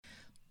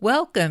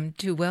Welcome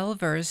to Well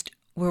Versed,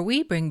 where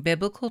we bring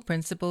biblical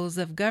principles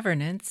of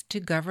governance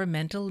to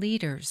governmental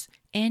leaders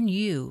and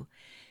you.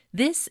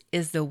 This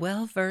is the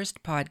Well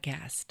Versed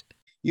podcast.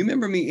 You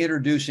remember me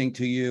introducing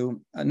to you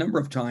a number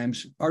of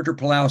times Arthur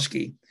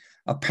Pawlowski,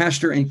 a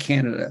pastor in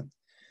Canada,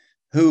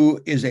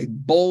 who is a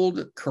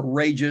bold,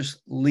 courageous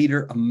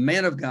leader, a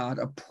man of God,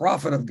 a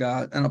prophet of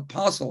God, an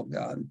apostle of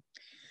God.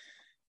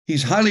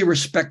 He's highly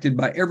respected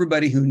by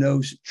everybody who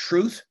knows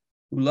truth,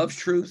 who loves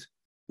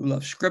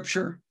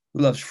Scripture, who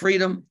loves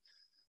freedom,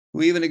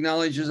 who even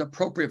acknowledges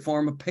appropriate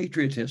form of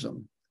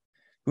patriotism,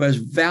 who has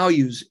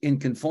values in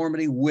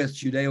conformity with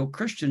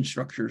Judeo-Christian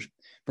structures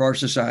for our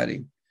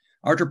society.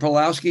 Arthur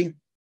Pawlowski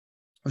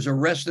was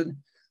arrested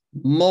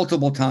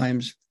multiple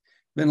times,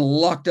 been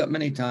locked up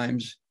many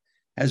times,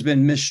 has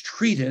been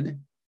mistreated,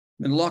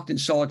 been locked in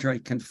solitary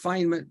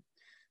confinement.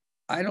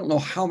 I don't know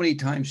how many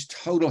times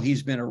total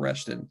he's been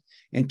arrested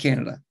in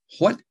Canada.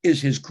 What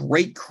is his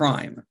great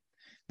crime?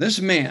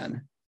 This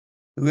man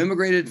who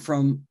immigrated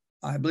from,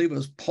 I believe it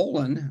was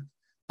Poland,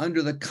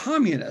 under the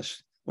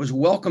communists, was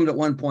welcomed at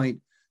one point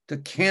to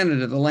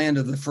Canada, the land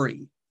of the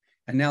free.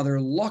 And now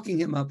they're locking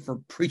him up for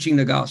preaching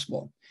the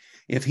gospel.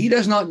 If he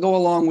does not go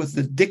along with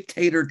the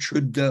dictator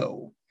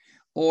Trudeau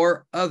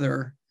or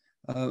other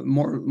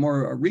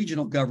more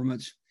regional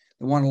governments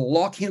that want to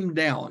lock him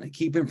down and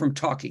keep him from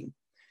talking,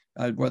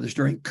 whether it's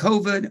during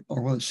COVID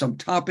or whether it's some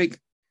topic,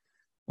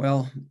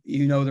 well,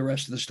 you know the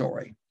rest of the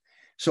story.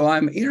 So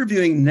I'm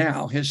interviewing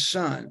now his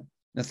son,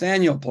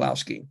 Nathaniel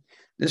Pawlowski.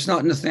 This is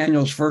not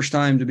Nathaniel's first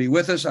time to be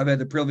with us. I've had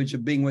the privilege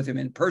of being with him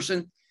in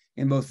person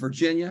in both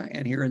Virginia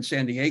and here in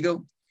San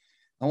Diego.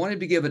 I wanted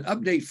to give an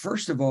update,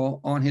 first of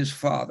all, on his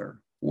father,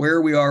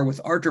 where we are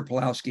with Arthur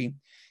Pawlowski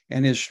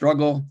and his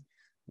struggle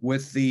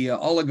with the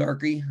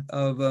oligarchy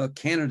of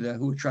Canada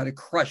who would try to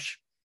crush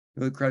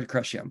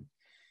him.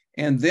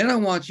 And then I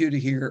want you to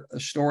hear a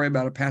story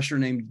about a pastor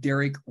named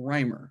Derek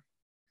Reimer,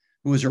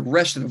 who was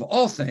arrested, of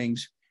all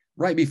things,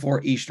 right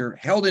before Easter,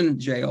 held in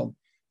jail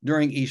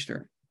during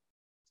Easter.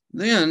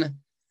 Then,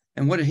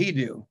 and what did he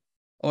do?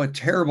 Oh, a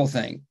terrible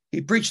thing.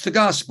 He preached the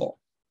gospel,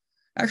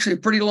 actually a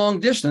pretty long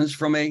distance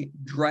from a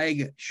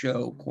drag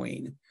show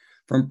queen,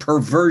 from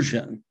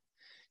perversion,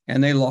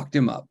 and they locked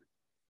him up.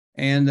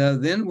 And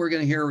then we're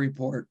going to hear a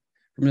report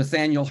from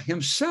Nathaniel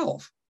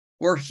himself,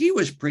 where he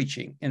was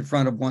preaching in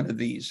front of one of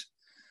these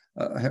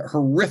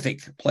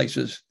horrific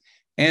places.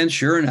 And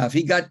sure enough,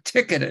 he got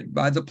ticketed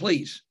by the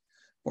police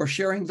for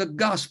sharing the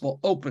gospel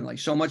openly.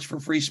 So much for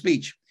free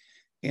speech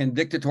in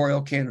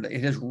dictatorial Canada.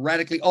 It has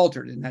radically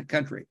altered in that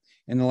country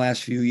in the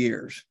last few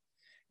years,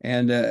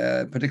 and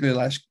particularly the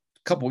last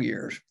couple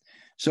years.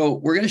 So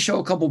we're going to show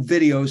a couple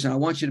videos, and I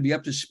want you to be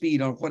up to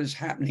speed on what is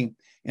happening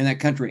in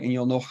that country, and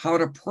you'll know how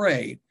to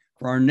pray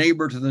for our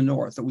neighbor to the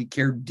north that we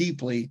care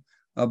deeply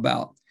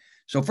about.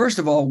 So first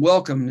of all,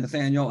 welcome,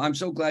 Nathaniel. I'm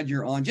so glad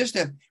you're on. Just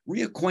to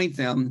reacquaint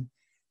them,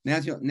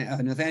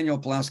 Nathaniel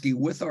Pawlowski,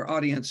 with our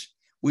audience,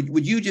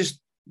 would you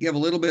just give a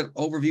little bit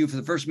overview for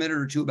the first minute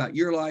or two about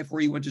your life,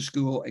 where you went to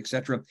school,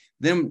 etc.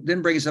 Then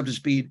bring us up to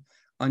speed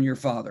on your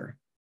father.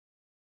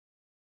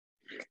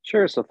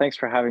 Sure. So thanks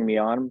for having me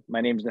on.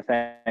 My name is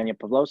Nathaniel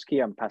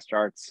Pawlowski. I'm Pastor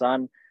Art's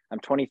son. I'm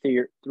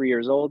 23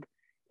 years old,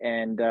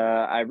 and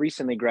I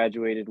recently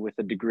graduated with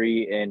a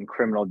degree in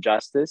criminal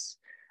justice,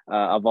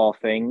 of all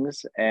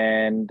things.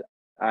 And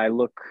I'm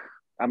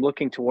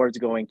looking towards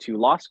going to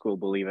law school,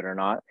 believe it or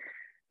not,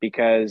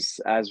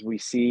 because as we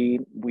see,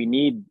 we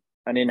need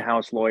an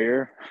in-house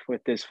lawyer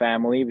with this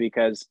family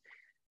because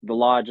the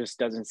law just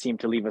doesn't seem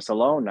to leave us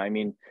alone. I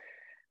mean,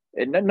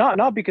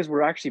 not because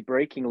we're actually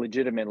breaking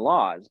legitimate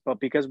laws,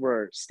 but because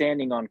we're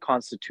standing on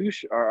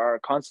our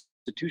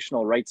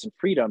constitutional rights and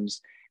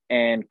freedoms,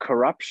 and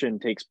corruption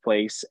takes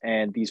place,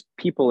 and these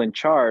people in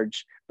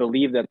charge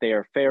believe that they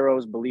are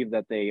pharaohs, believe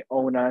that they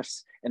own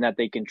us, and that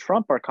they can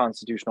trump our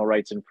constitutional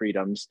rights and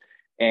freedoms.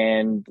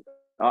 And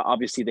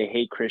obviously they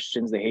hate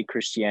Christians, they hate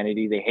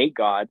Christianity, they hate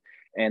God,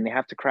 and they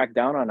have to crack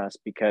down on us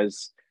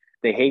because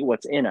they hate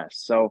what's in us.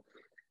 So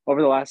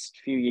over the last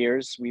few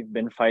years, we've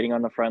been fighting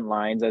on the front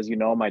lines. As you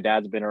know, my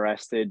dad's been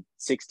arrested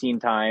 16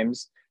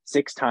 times,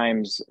 6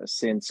 times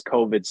since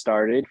COVID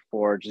started,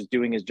 for just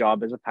doing his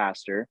job as a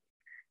pastor.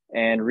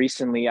 And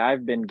recently,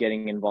 I've been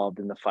getting involved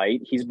in the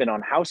fight. He's been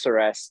on house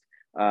arrest,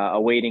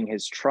 awaiting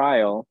his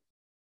trial.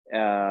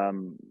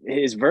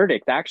 His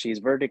verdict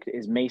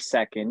is May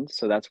 2nd.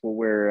 So that's what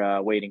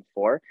we're waiting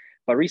for.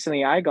 But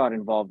recently I got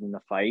involved in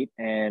the fight,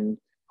 and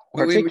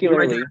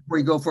particularly before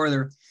you go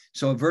further.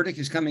 So a verdict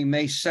is coming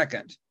May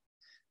 2nd.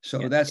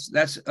 So yes.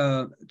 That's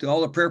to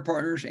all the prayer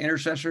partners,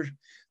 intercessors.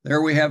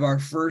 There we have our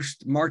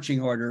first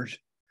marching orders,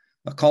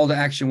 a call to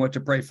action, what to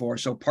pray for.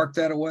 So park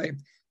that away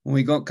when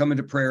we come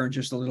into prayer in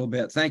just a little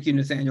bit. Thank you,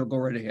 Nathaniel. Go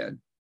right ahead.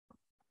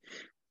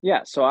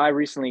 Yeah. So I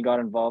recently got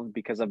involved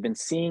because I've been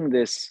seeing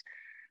this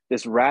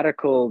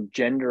radical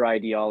gender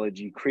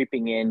ideology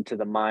creeping into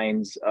the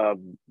minds of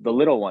the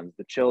little ones,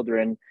 the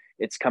children.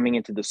 It's coming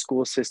into the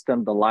school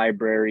system, the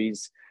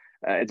libraries.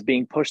 It's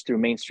being pushed through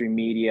mainstream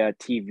media,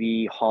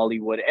 TV,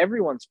 Hollywood.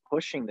 Everyone's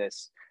pushing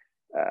this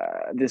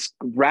this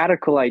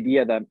radical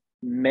idea that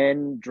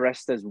men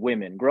dressed as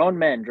women, grown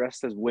men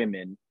dressed as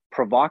women,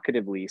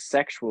 provocatively,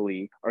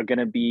 sexually, are going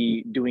to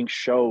be doing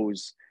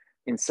shows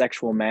in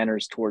sexual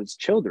manners towards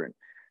children.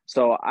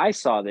 So I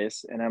saw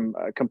this and I'm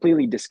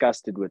completely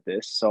disgusted with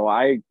this. So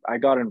I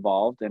got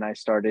involved and I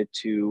started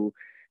to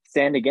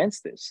stand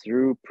against this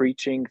through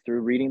preaching,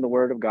 through reading the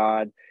word of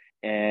God.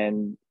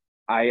 And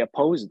I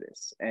oppose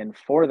this. And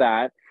for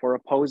that, for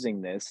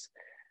opposing this,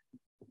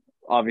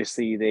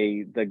 obviously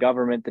the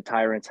government, the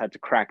tyrants had to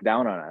crack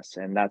down on us.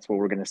 And that's what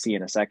we're going to see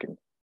in a second.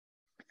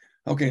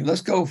 Okay,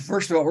 let's go.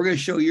 First of all, we're going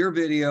to show your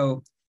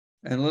video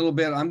in a little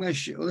bit. I'm going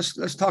to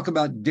let's talk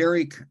about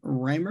Derek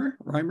Reimer.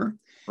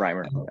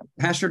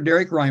 Pastor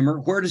Derek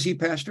Reimer. Where does he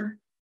pastor?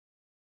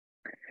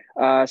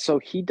 So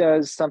he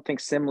does something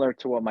similar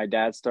to what my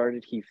dad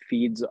started. He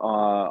feeds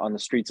on the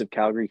streets of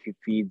Calgary. He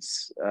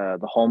feeds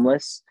the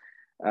homeless.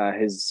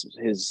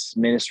 His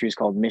ministry is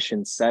called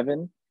Mission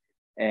 7.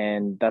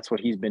 And that's what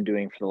he's been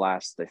doing for the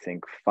last, I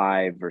think,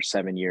 5 or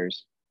 7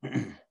 years.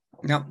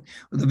 Now,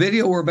 the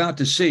video we're about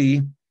to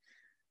see,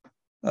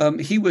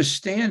 he was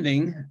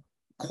standing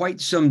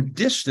quite some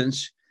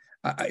distance.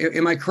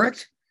 Am I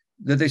correct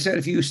that they said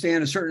if you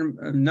stand a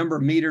certain number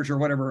of meters or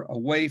whatever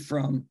away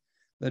from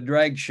the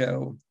drag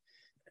show,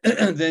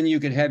 then you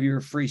could have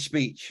your free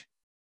speech?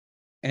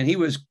 And he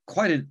was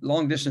quite a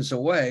long distance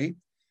away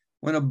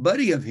when a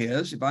buddy of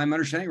his, if I'm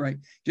understanding right,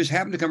 just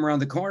happened to come around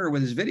the corner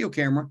with his video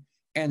camera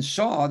and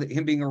saw that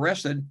him being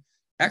arrested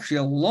actually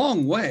a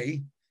long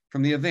way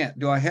from the event.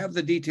 Do I have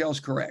the details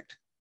correct?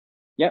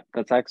 Yep,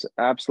 that's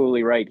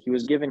absolutely right. He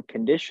was given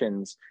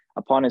conditions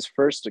upon his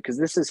first, because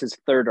this is his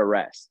third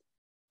arrest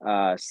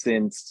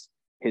since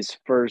his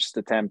first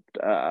attempt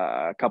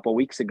a couple of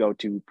weeks ago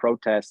to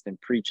protest and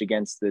preach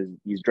against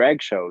these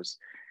drag shows.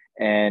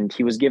 And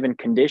he was given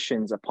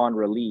conditions upon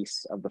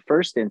release of the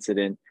first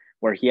incident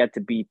where he had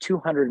to be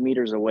 200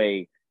 meters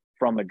away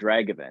from a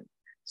drag event.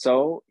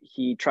 So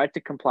he tried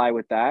to comply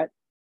with that.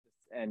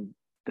 And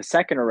the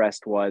second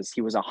arrest was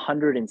he was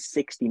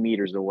 160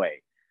 meters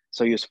away.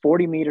 So he was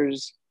 40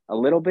 meters, a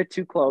little bit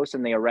too close,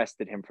 and they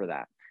arrested him for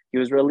that. He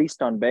was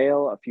released on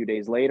bail a few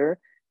days later.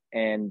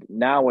 And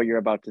now what you're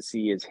about to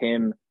see is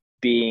him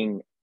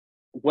being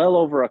well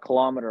over a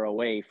kilometer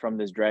away from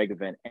this drag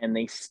event, and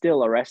they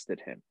still arrested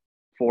him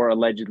for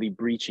allegedly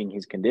breaching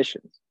his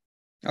conditions.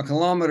 A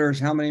kilometer is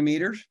how many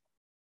meters?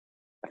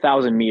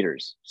 1,000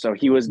 meters. So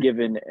he was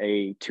given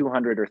a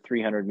 200 or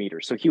 300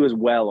 meters. So he was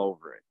well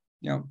over it.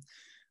 Yeah.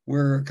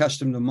 We're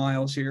accustomed to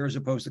miles here as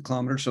opposed to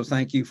kilometers. So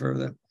thank you for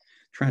the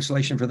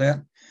translation for that.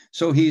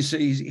 So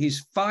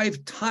he's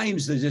 5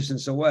 times the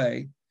distance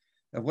away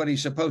of what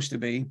he's supposed to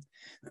be.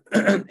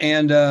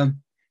 And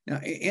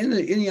in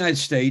the United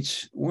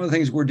States, one of the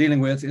things we're dealing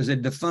with is a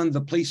defund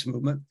the police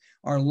movement.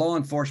 Our law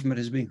enforcement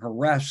is being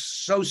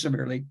harassed so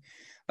severely.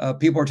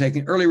 People are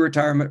taking early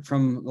retirement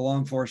from the law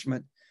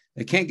enforcement.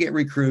 They can't get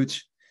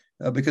recruits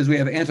because we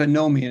have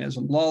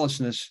antinomianism,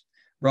 lawlessness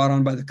brought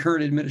on by the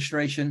current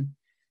administration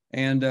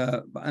and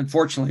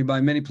unfortunately by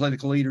many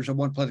political leaders of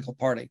one political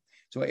party.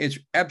 So it's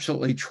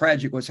absolutely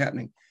tragic what's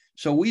happening.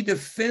 So we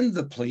defend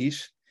the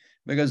police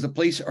because the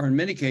police are in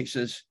many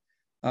cases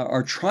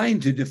are trying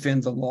to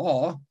defend the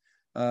law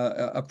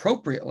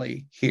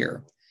appropriately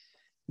here.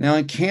 Now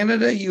in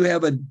Canada, you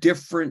have a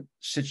different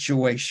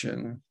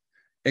situation.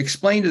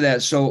 Explain to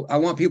that. So I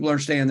want people to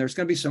understand there's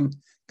going to be some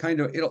kind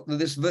of,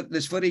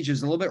 this footage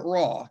is a little bit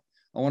raw.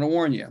 I want to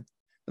warn you.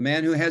 The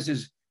man who has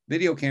his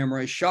video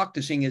camera is shocked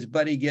to seeing his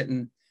buddy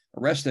getting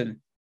arrested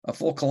a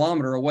full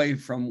kilometer away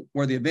from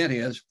where the event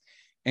is.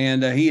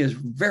 And he is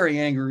very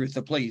angry with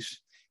the police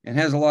and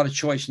has a lot of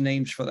choice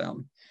names for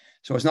them.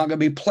 So it's not going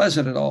to be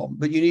pleasant at all,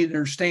 but you need to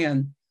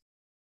understand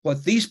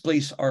what these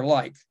police are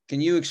like. Can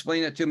you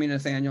explain it to me,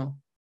 Nathaniel?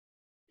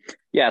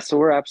 Yeah, so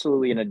we're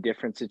absolutely in a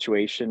different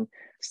situation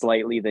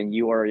slightly than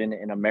you are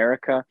in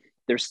America.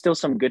 There's still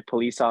some good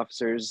police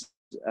officers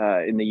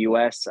in the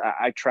U.S.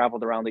 I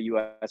traveled around the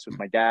U.S. with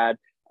my dad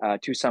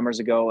 2 summers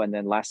ago, and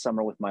then last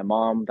summer with my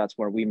mom. That's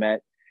where we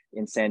met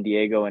in San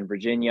Diego and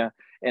Virginia.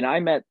 And I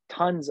met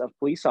tons of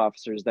police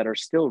officers that are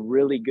still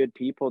really good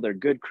people. They're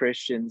good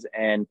Christians,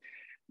 and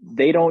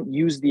they don't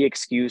use the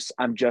excuse,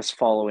 I'm just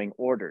following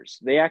orders.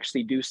 They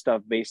actually do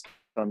stuff based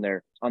on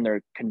their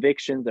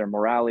convictions, their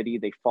morality.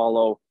 They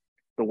follow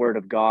the word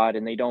of God,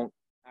 and they don't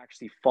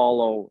actually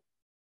follow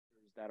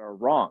that are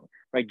wrong,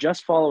 right?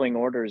 Just following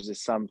orders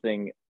is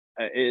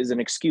is an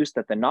excuse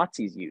that the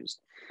Nazis used.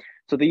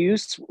 So the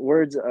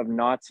words of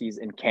Nazis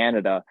in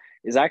Canada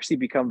is actually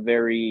become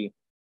very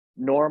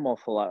normal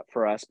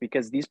for us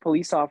because these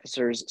police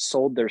officers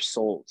sold their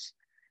souls.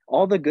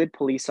 All the good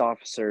police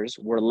officers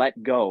were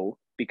let go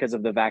because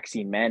of the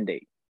vaccine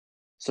mandate.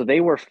 So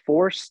they were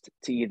forced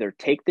to either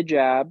take the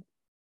jab,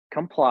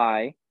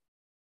 comply,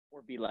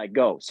 or be let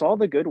go. So all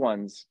the good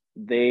ones,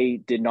 they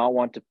did not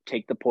want to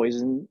take the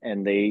poison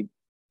and they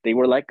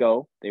were let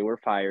go. They were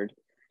fired.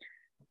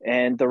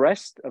 And the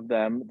rest of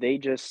them,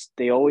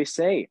 they always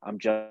say, I'm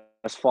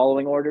just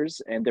following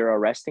orders, and they're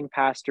arresting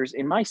pastors.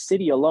 In my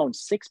city alone,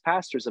 6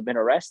 pastors have been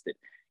arrested.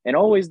 And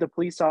always the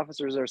police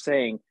officers are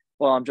saying,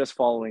 well, I'm just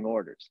following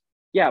orders.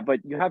 Yeah, but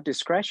you have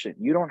discretion.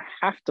 You don't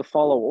have to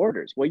follow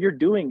orders. What you're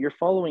doing, you're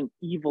following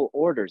evil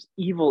orders,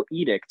 evil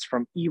edicts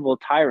from evil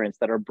tyrants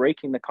that are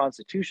breaking the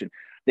Constitution.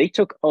 They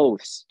took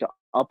oaths to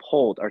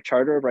uphold our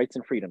Charter of Rights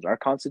and Freedoms, our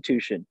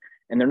Constitution,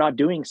 and they're not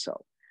doing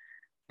so.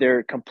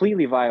 They're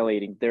completely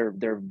violating.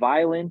 They're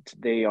violent.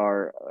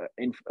 They're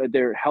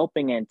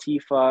helping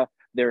Antifa.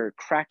 They're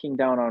cracking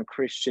down on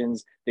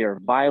Christians. They're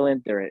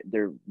violent.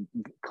 They're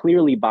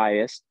clearly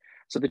biased.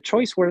 So the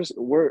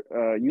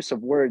use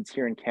of words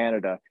here in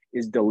Canada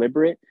is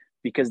deliberate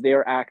because they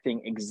are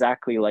acting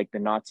exactly like the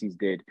Nazis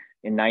did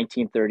in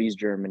 1930s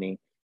Germany.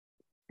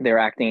 They're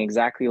acting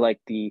exactly like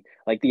the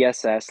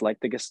SS, like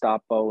the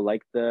Gestapo,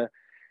 like the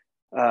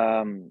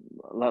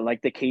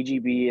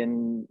KGB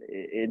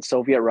in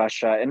Soviet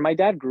Russia. And my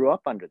dad grew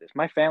up under this.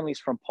 My family's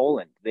from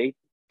Poland. They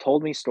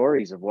told me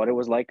stories of what it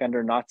was like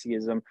under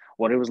Nazism,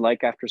 what it was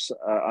like after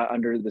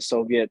under the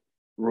Soviet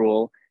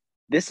rule.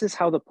 This is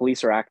how the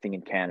police are acting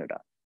in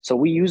Canada. So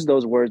we use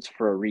those words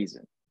for a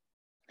reason.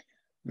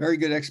 Very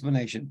good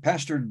explanation.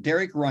 Pastor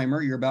Derek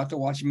Reimer, you're about to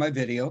watch my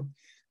video.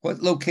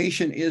 What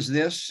location is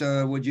this?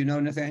 Would you know,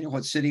 Nathaniel?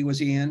 What city was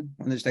he in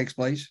when this takes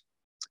place?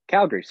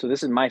 Calgary. So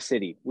this is my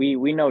city. We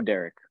know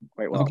Derek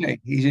quite well. Okay.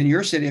 He's in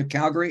your city of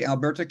Calgary,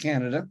 Alberta,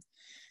 Canada.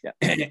 Yeah.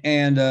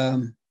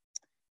 And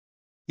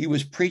he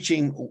was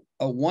preaching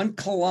a 1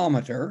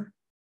 kilometer,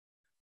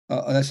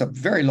 that's a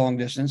very long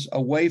distance,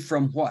 away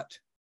from what?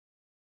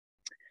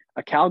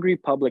 A Calgary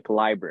public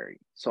library.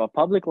 So a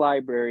public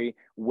library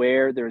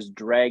where there's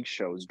drag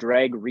shows,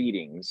 drag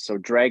readings. So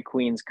drag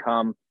queens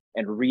come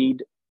and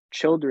read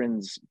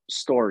children's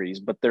stories,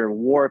 but they're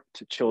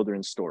warped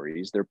children's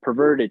stories. They're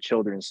perverted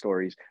children's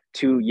stories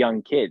to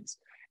young kids.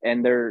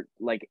 And they're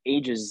like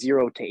ages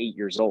 0 to 8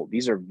 years old.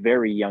 These are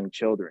very young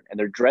children, and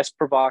they're dressed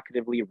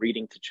provocatively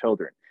reading to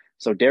children.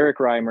 So Derek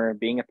Reimer,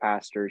 being a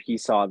pastor, he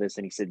saw this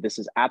and he said, this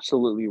is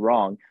absolutely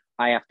wrong.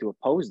 I have to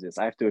oppose this.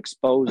 I have to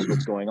expose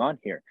what's going on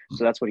here.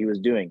 So that's what he was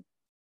doing.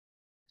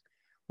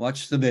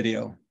 Watch the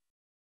video.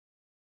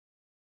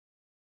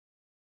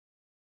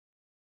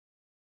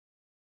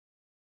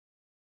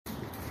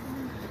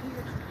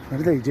 What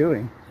are they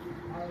doing?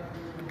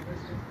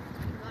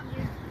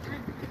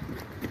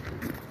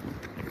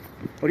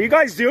 What are you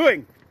guys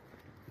doing?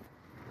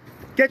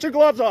 Get your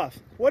gloves off.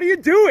 What are you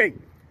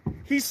doing?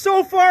 He's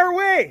so far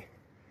away.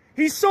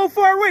 He's so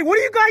far away. What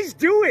are you guys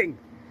doing?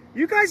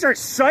 You guys are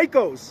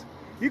psychos.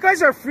 You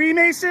guys are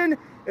Freemason,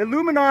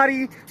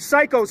 Illuminati,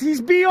 psychos. He's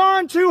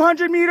beyond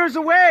 200 meters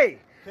away.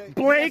 Okay,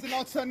 Blake.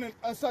 I'll send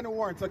a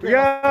warrant. Okay,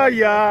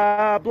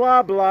 Yeah,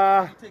 blah,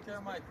 blah. Can you take care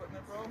of my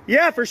equipment, bro?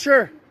 Yeah, for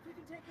sure.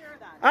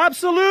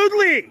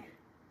 Absolutely.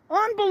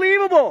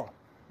 Unbelievable.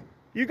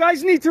 You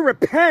guys need to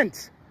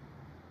repent.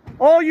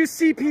 All you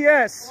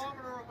CPS. A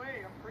kilometer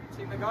away, I'm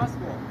preaching the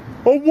gospel.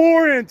 A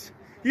warrant.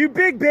 You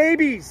big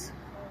babies.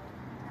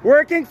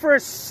 Working for a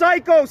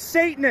psycho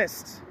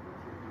Satanist.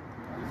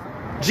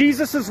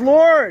 Jesus is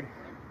Lord.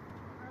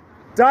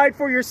 Died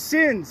for your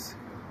sins.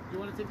 You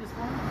want to take this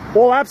phone?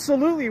 Well,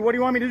 absolutely. What do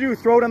you want me to do?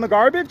 Throw it in the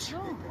garbage?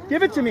 No.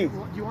 Give it to me.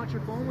 Do you want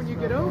your phone when you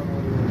get out?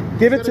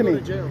 Give it to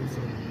me.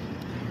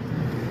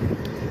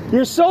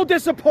 You're so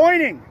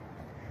disappointing.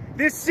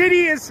 This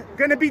city is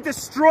going to be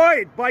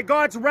destroyed by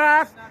God's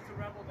wrath.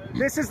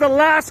 This is the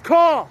last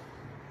call.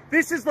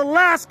 This is the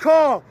last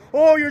call.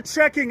 Oh, you're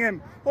checking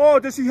him. Oh,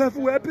 does he have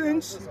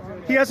weapons?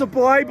 He has a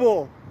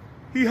Bible.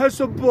 He has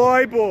a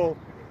Bible.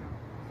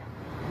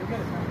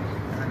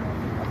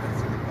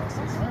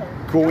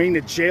 Going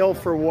to jail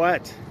for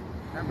what?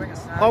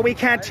 Oh, we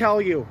can't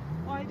tell you.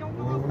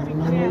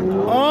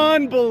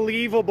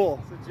 Unbelievable.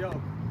 It's a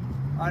joke.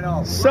 I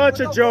know. Such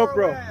a Look how joke, far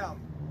bro. away I am.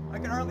 I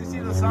can hardly see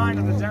the sign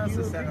of the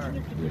Genesis Center.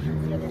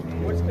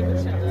 Which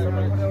condition?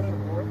 Someone put out a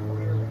warrant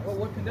for your arrest. Well,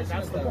 what condition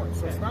is that?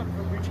 So it's not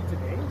for breaching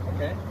today.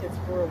 Okay. It's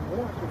for a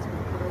warrant that's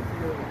being put out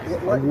for your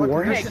arrest. What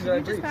warrant? Hey, condition can did I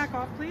you just breach? back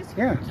off, please?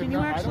 Yeah. Can you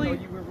actually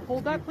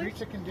hold that, please?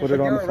 Put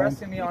it on You're the phone.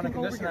 arresting me on a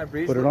condition I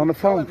breached. Put it on the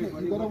phone.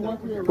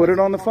 Put it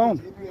on the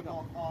phone.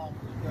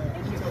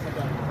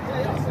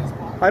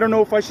 I don't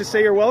know if I should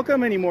say you're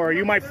welcome anymore. Are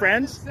you my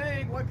friends?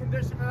 Saying what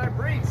condition did I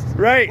breach?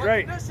 Right, What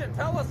right. condition?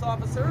 Tell us,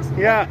 officers.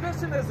 Yeah. What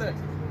condition is it?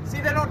 See,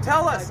 they don't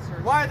tell us.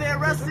 Why are they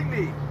arresting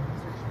me?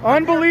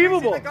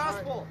 Unbelievable. The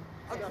gospel.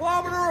 A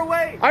kilometer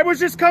away. I was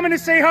just coming to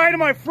say hi to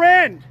my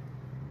friend.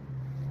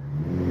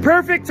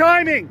 Perfect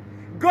timing.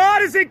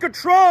 God is in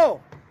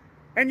control.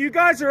 And you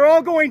guys are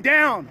all going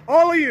down.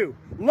 All of you.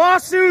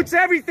 Lawsuits,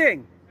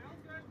 everything.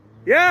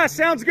 Yeah,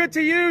 sounds good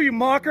to you, you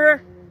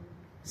mocker.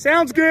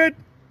 Sounds good.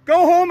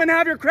 Go home and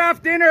have your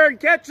Kraft dinner and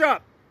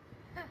ketchup.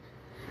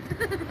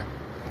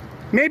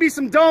 Maybe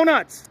some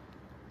donuts.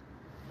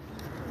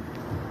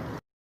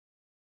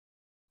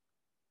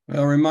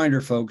 Well,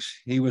 reminder,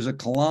 folks, he was a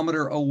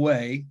kilometer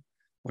away,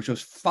 which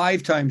was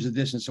 5 times the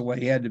distance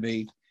away he had to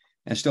be,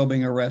 and still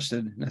being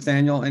arrested.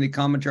 Nathaniel, any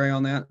commentary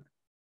on that?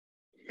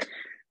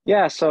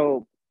 Yeah,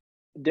 so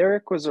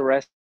Derek was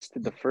arrested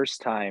the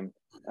first time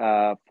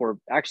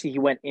he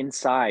went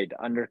inside,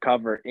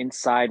 undercover,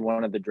 inside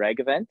one of the drag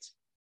events.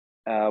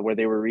 where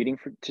they were reading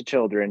to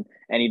children,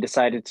 and he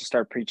decided to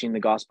start preaching the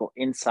gospel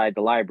inside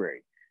the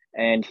library.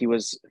 And he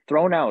was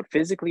thrown out,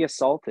 physically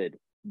assaulted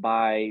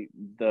by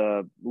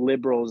the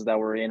liberals that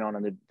were in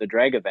on the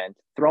drag event,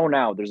 thrown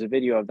out. There's a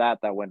video of that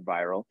went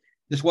viral.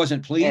 This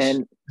wasn't police?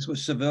 And this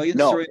was civilians?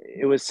 No,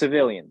 it was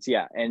civilians,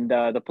 yeah. And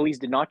the police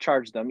did not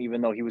charge them,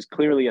 even though he was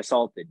clearly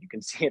assaulted. You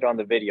can see it on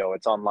the video.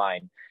 It's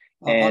online.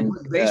 And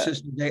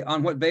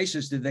on what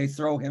basis did they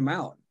throw him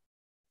out?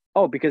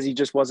 Oh, because he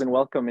just wasn't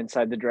welcome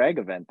inside the drag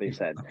event, they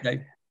said.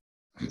 Okay.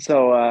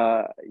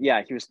 So,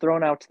 yeah, he was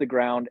thrown out to the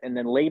ground. And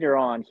then later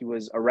on, he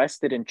was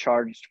arrested and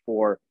charged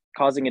for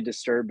causing a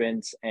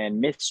disturbance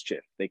and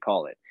mischief, they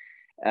call it.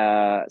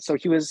 So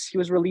he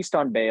was released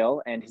on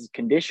bail, and his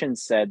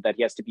conditions said that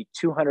he has to be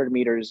 200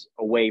 meters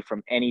away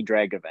from any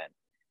drag event.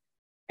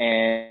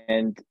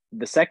 And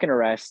the second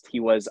arrest, he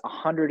was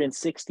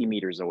 160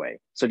 meters away.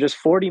 So just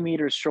 40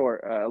 meters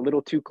short, a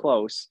little too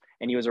close,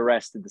 and he was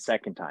arrested the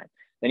second time.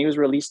 Then he was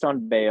released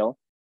on bail,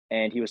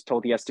 and he was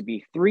told he has to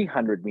be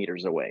 300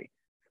 meters away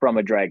from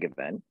a drag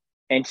event.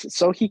 And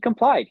so he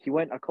complied. He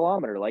went a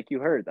kilometer, like you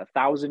heard,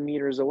 1,000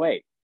 meters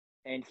away.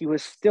 And he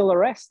was still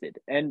arrested.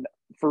 And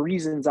for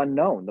reasons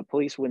unknown, the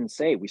police wouldn't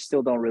say. We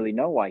still don't really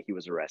know why he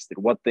was arrested,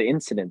 what the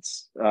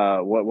incidents,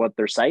 what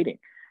they're citing.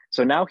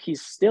 So now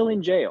he's still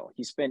in jail.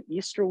 He spent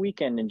Easter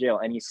weekend in jail,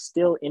 and he's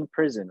still in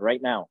prison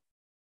right now.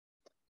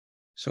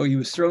 So he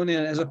was thrown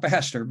in as a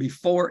pastor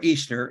before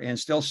Easter and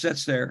still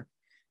sits there.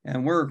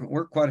 And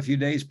we're quite a few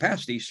days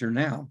past Easter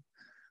now.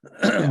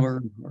 We're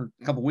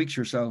a couple weeks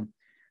or so.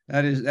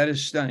 That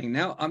is stunning.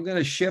 Now I'm going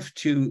to shift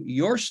to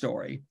your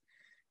story.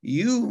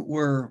 You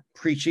were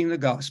preaching the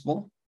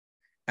gospel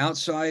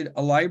outside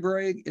a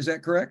library. Is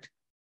that correct?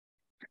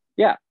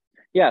 Yeah.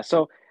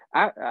 So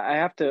I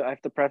have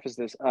to preface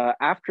this.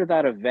 After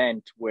that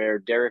event where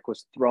Derek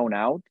was thrown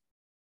out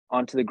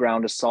onto the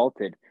ground,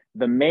 assaulted,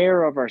 the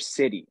mayor of our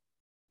city,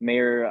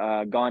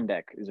 Mayor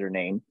Gondek is her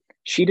name,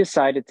 she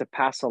decided to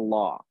pass a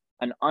law,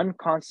 an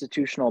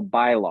unconstitutional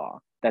bylaw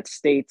that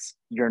states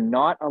you're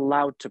not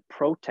allowed to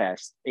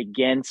protest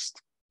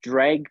against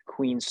drag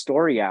queen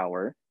story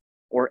hour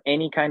or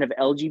any kind of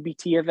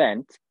LGBT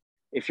event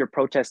if you're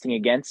protesting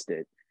against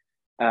it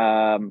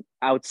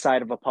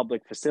outside of a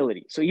public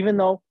facility. So even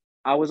though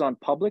I was on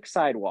public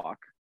sidewalk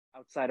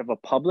outside of a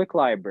public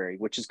library,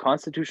 which is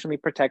constitutionally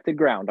protected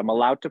ground, I'm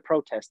allowed to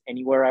protest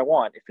anywhere I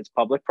want if it's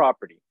public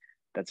property.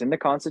 That's in the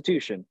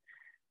Constitution.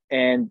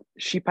 And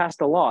she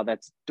passed a law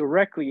that's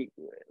directly,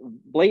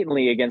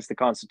 blatantly against the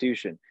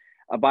Constitution,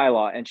 a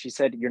bylaw. And she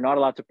said, you're not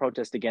allowed to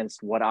protest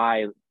against what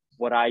I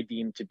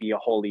deem to be a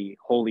holy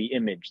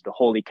image, the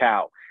holy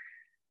cow.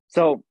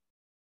 So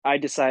I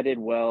decided,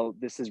 well,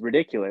 this is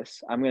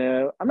ridiculous. I'm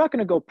not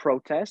gonna go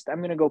protest.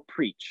 I'm gonna go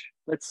preach.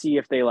 Let's see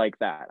if they like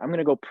that. I'm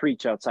gonna go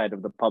preach outside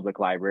of the public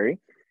library.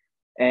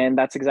 And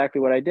that's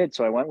exactly what I did.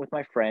 So I went with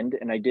my friend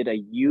and I did a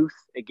youth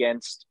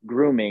against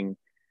grooming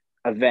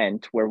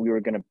event where we were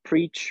going to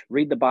preach,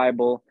 read the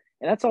Bible,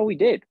 and that's all we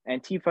did.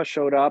 Antifa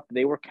showed up.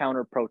 They were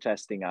counter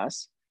protesting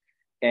us.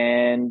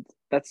 And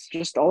that's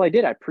just all I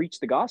did. I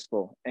preached the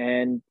gospel.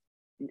 And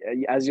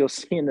as you'll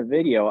see in the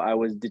video, I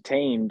was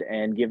detained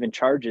and given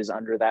charges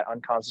under that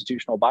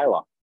unconstitutional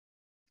bylaw.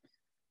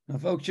 Now,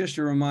 folks, just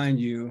to remind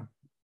you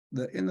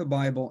that in the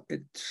Bible,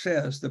 it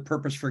says the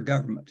purpose for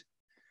government.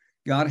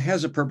 God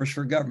has a purpose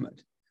for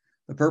government.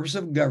 The purpose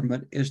of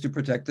government is to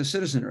protect the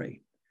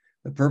citizenry.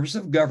 The purpose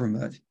of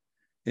government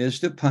is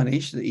to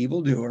punish the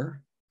evildoer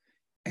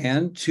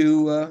and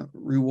to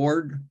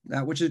reward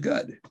that which is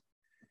good.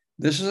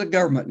 This is a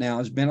government now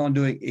has been on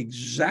doing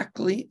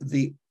exactly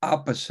the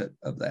opposite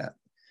of that.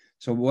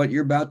 So what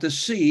you're about to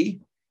see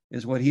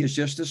is what he has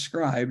just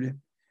described.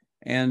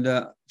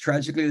 And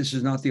tragically, this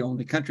is not the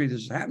only country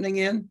this is happening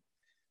in.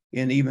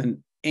 In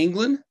even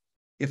England,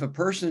 if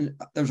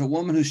there's a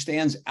woman who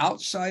stands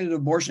outside an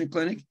abortion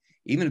clinic,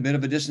 even a bit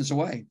of a distance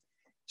away,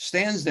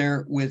 stands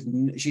there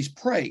she's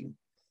praying,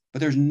 but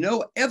there's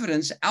no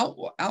evidence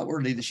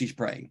outwardly that she's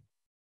praying.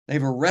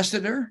 They've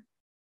arrested her,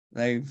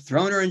 they've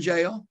thrown her in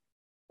jail,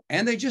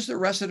 and they just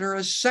arrested her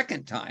a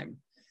second time.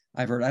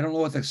 I've heard, I don't know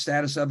what the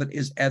status of it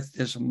is at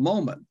this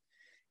moment.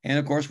 And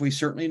of course, we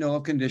certainly know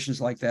of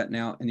conditions like that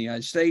now in the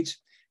United States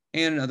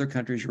and in other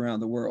countries around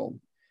the world.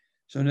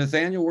 So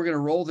Nathaniel, we're going to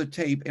roll the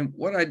tape. And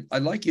what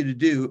I'd like you to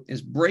do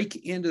is break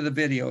into the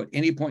video at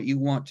any point you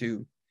want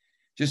to,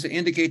 just to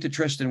indicate to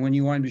Tristan when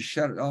you want him to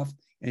shut it off.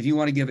 And if you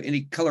want to give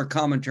any color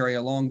commentary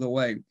along the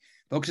way.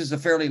 Folks, it's a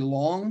fairly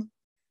long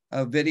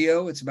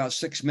video. It's about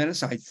 6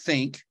 minutes, I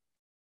think.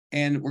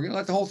 And we're going to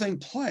let the whole thing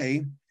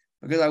play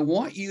because I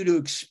want you to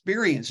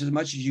experience as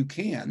much as you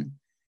can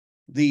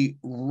the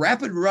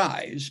rapid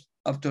rise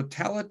of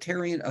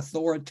totalitarian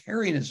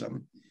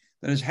authoritarianism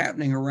that is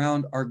happening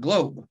around our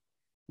globe.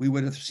 We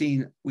would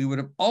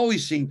have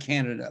always seen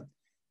Canada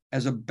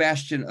as a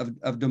bastion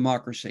of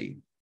democracy.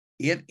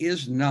 It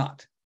is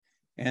not.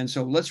 And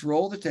so let's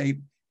roll the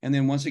tape. And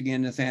then once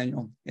again,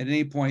 Nathaniel, at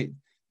any point,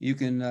 you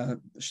can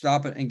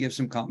stop it and give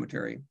some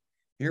commentary.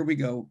 Here we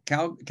go.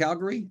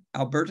 Calgary,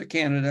 Alberta,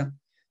 Canada,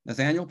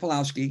 Nathaniel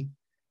Pawlowski,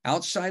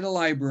 outside a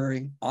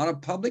library, on a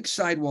public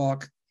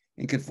sidewalk,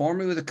 in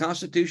conformity with the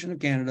Constitution of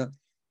Canada,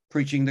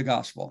 preaching the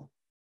gospel.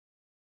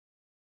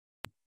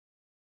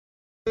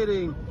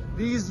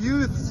 These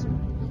youths'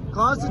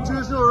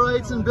 constitutional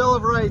rights and Bill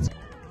of Rights.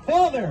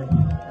 Father,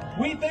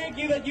 we thank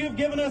you that you've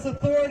given us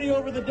authority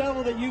over the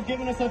devil, that you've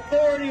given us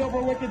authority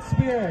over wicked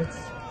spirits.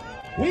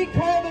 We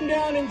call them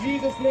down in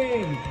Jesus'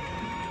 name.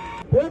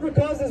 Whoever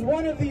causes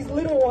one of these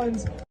little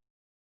ones.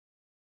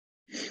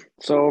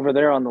 So over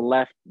there on the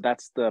left,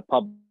 that's the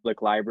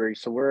public library.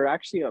 So we're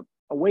actually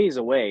a ways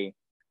away.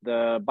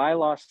 The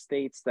bylaw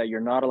states that you're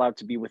not allowed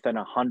to be within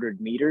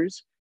 100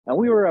 meters. And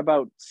we were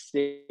about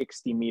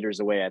 60 meters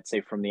away, I'd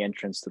say, from the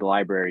entrance to the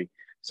library.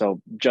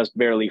 So just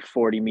barely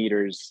 40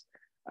 meters,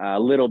 a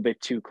little bit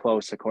too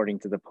close, according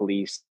to the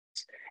police.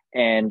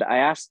 And I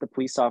asked the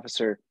police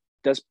officer,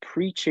 does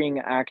preaching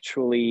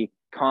actually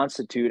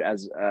constitute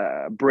as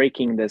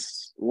breaking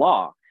this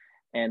law?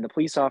 And the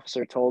police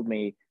officer told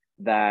me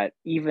that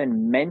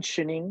even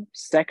mentioning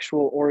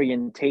sexual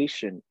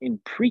orientation in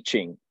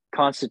preaching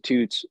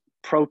constitutes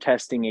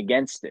protesting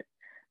against it.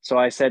 So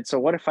I said, so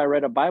what if I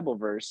read a Bible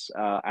verse,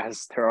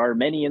 as there are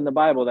many in the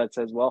Bible, that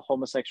says, well,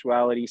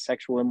 homosexuality,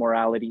 sexual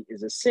immorality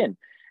is a sin?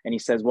 And he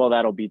says, well,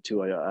 that'll be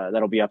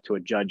up to a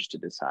judge to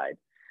decide.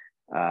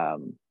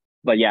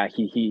 But yeah,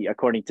 he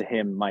according to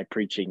him, my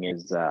preaching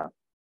is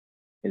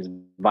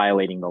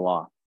violating the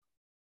law.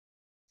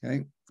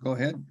 Okay, go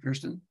ahead,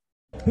 Kirsten.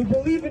 Who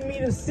believe in me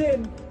to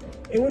sin,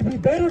 it would be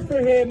better for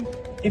him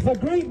if a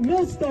great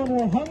millstone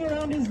were hung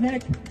around his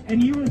neck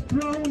and he were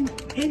thrown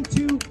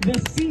into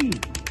the sea.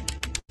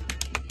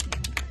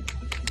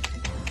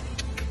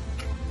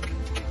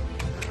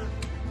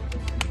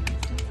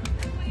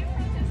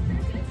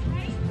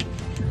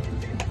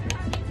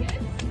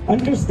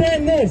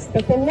 Understand this,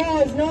 that the law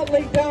is not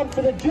laid down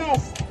for the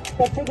just,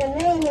 but for the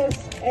lawless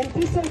and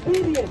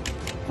disobedient,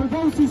 for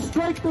those who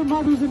strike their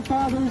mothers and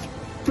fathers,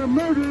 for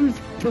murderers,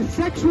 the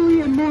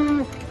sexually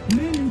immoral,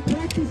 men who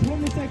practice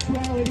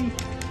homosexuality,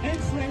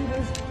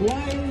 enslavers,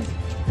 liars,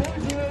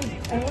 perjurers,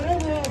 and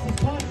whatever else is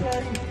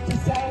contrary to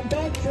sound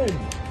doctrine.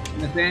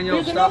 Nathaniel,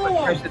 Here's stop another it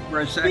one. Kristen, for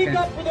a Speak second.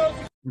 up for those.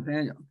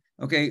 Nathaniel,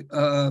 okay.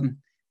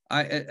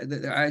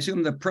 I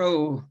assume the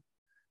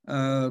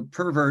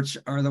perverts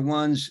are the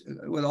ones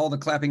with all the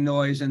clapping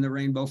noise and the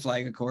rainbow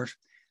flag, of course.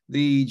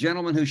 The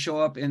gentlemen who show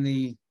up in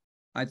the,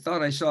 I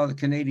thought I saw the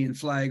Canadian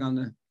flag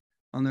on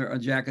their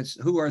jackets.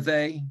 Who are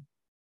they?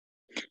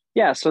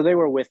 Yeah, so they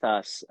were with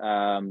us.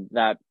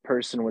 That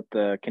person with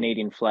the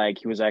Canadian flag,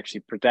 he was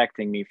actually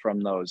protecting me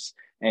from those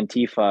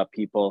Antifa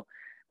people.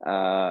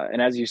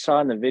 And as you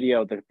saw in the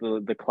video,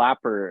 the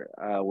clapper,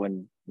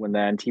 when the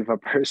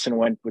Antifa person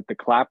went with the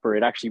clapper,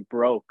 it actually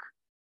broke.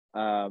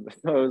 So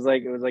it was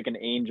like an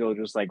angel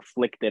just like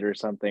flicked it or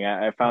something.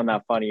 I found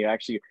that funny.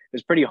 Actually, it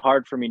was pretty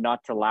hard for me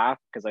not to laugh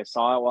because I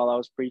saw it while I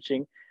was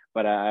preaching,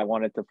 but I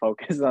wanted to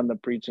focus on the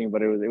preaching.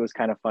 But it was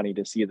kind of funny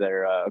to see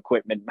their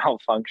equipment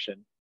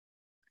malfunction.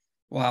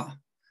 Wow.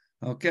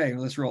 Okay,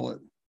 let's roll it.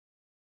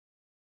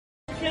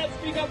 Can't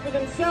speak up for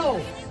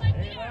themselves.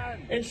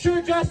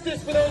 Ensure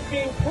justice for those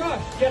being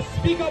crushed. Just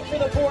speak up for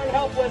the poor and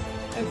helpless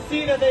and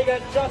see that they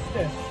get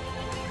justice.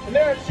 And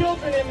there are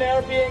children in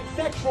there being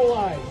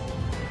sexualized.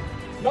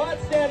 Not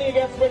standing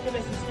against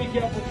wickedness and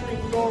speaking up for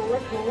truth and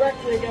going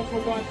directly against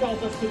what God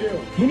tells us to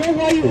do. You know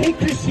why you hate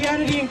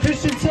Christianity and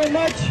Christians so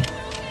much?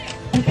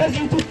 Because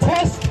you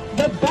detest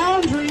the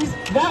boundaries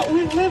that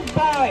we live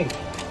by.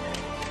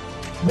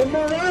 The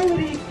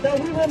morality that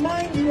we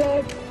remind you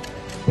of,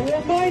 the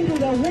reminder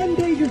that one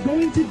day you're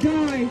going to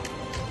die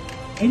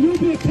and you'll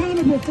be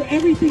accountable for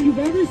everything you've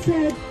ever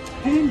said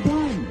and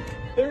done.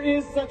 There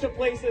is such a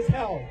place as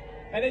hell.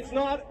 And it's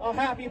not a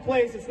happy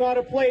place. It's not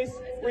a place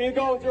where you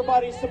go with your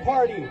buddies to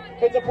party.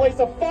 It's a place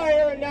of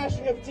fire and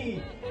gnashing of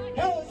teeth.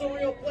 Hell is a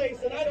real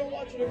place, and I don't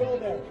want you to go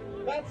there.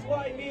 That's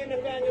why me and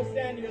Nathaniel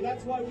stand here.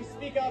 That's why we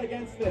speak out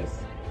against this.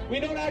 We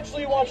don't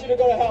actually want you to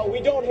go to hell. We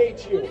don't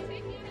hate you.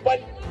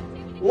 But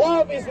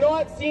love is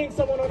not seeing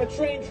someone on a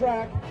train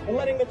track and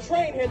letting the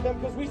train hit them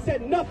because we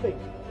said nothing,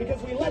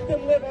 because we let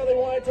them live how they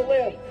wanted to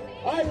live.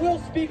 I will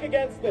speak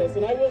against this,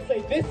 and I will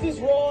say this is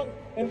wrong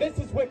and this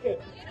is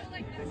wicked.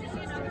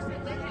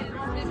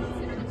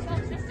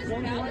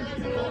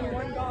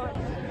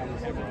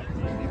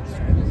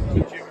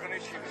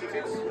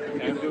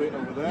 Can do it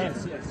over there.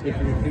 Yes. If you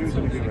refuse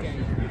to give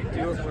it,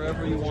 do it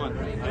wherever you want.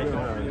 I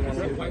don't really want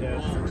to do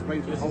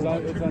it. This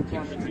is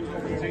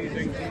unconstitutional.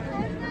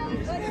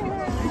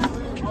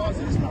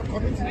 It's not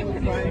coming to the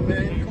crime,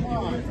 man. Come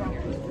on.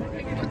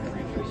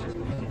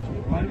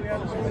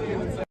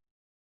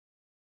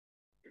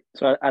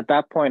 So at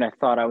that point, I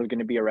thought I was going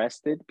to be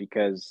arrested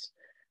because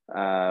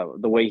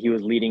the way he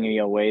was leading me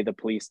away, the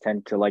police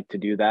tend to like to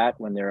do that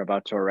when they're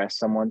about to arrest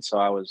someone. So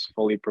I was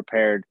fully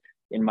prepared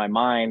in my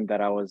mind that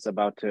I was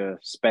about to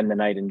spend the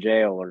night in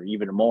jail or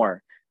even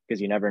more,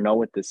 because you never know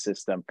with this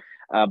system.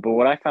 But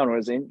what I found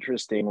was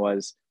interesting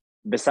was,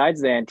 besides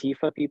the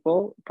Antifa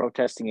people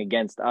protesting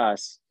against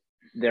us,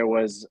 there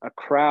was a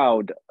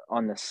crowd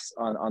on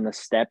the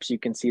steps you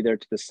can see there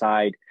to the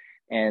side,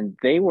 and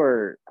they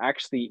were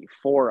actually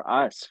for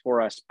us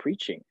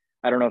preaching.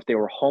 I don't know if they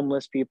were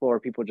homeless people or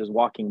people just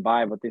walking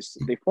by, but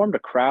they formed a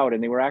crowd,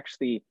 and they were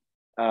actually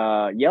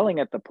yelling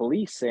at the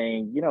police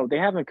saying, you know, they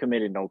haven't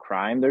committed no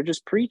crime. They're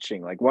just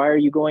preaching. Like, why are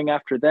you going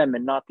after them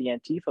and not the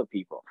Antifa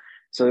people?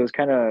 So it was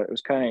kind of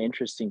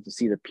interesting to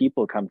see the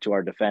people come to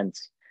our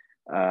defense.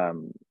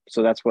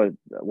 So that's what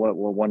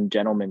one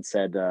gentleman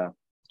said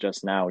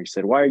just now. He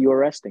said, "Why are you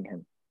arresting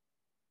him?"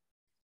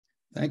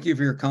 Thank you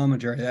for your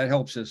commentary. That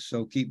helps us.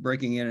 So keep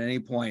breaking in at any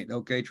point.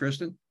 Okay,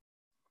 Tristan?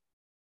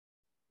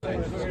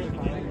 It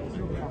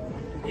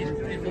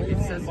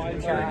says I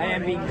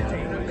am being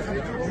detained.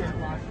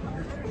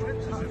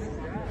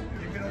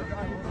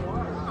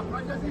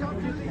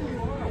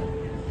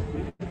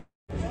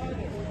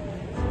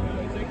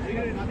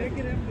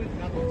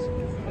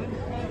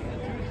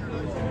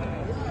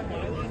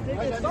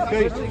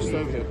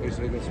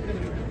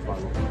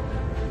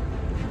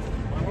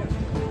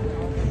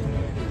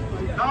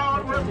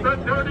 Down with the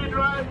dirty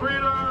dry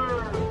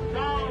wheelers!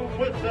 Down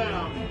with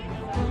them!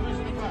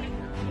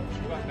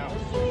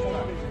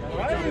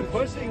 Why are you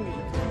pushing me?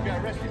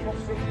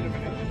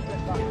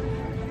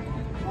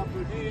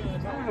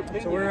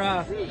 So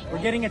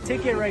we're getting a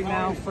ticket right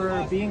now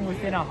for being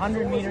within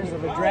 100 meters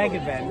of a drag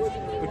event,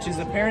 which is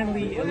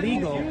apparently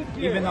illegal,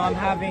 even though I'm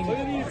having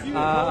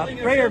a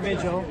prayer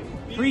vigil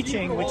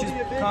preaching, which is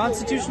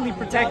constitutionally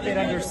protected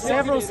under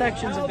several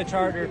sections of the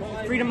Charter: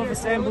 freedom of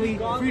assembly,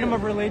 freedom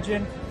of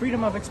religion,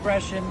 freedom of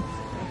expression.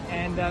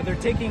 And they're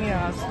taking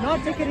us,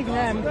 not ticketing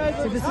them,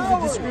 so this is a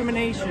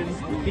discrimination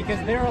because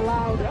they're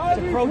allowed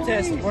to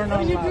protest, we're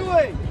not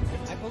allowed.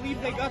 I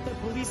believe they got the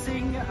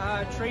policing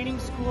training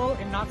school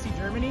in Nazi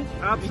Germany.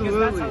 Absolutely. Because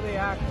that's how they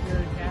act here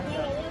in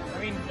Canada. I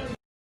mean,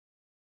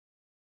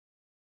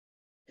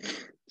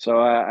 So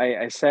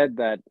I said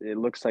that it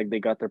looks like they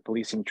got their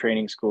policing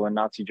training school in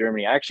Nazi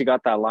Germany. I actually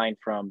got that line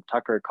from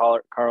Tucker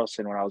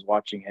Carlson when I was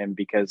watching him,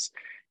 because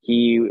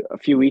a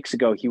few weeks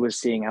ago, he was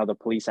seeing how the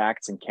police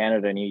acts in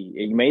Canada, and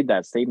he made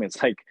that statement.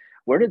 It's like,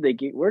 where did they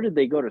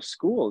go to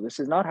school? This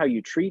is not how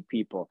you treat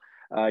people.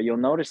 You'll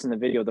notice in the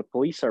video, the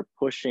police are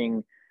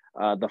pushing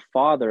the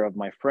father of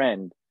my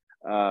friend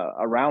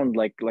around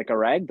like a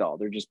rag doll.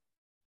 They're just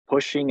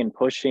pushing and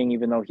pushing,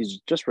 even though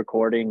he's just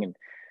recording and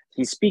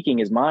he's speaking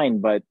his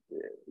mind. But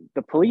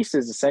the police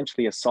is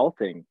essentially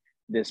assaulting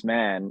this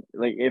man.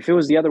 Like, if it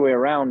was the other way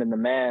around and the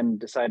man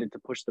decided to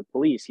push the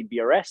police, he'd be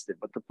arrested,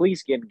 but the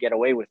police get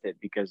away with it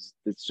because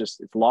it's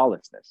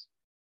lawlessness.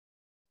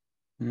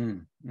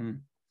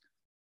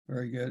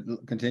 Very good.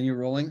 Continue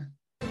rolling.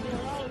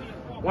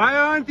 Why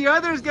aren't the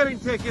others getting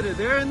ticketed?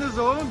 They're in the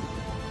zone.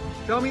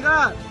 Tell me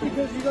that.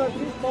 Because you got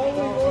keep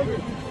following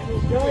orders.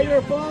 Yeah,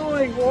 you're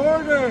following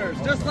orders,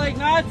 just like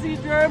Nazi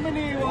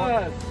Germany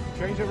was.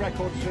 Change the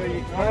record so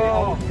you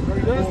No,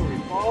 just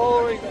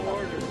following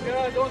orders.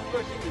 Yeah, don't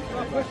push me.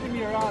 Stop pushing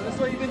me around. That's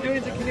what you've been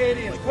doing to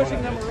Canadians,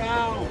 pushing them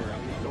around.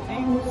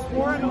 they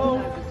swore an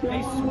oath.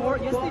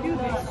 Yes, they do.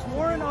 They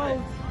swore an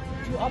oath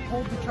to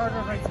uphold the Charter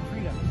of Rights and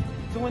Freedoms.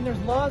 So when there's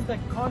laws that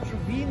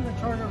contravene the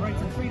Charter of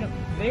Rights and Freedom,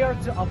 they are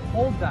to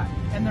uphold that,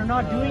 and they're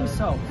not doing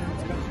so.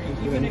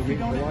 Even if we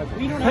don't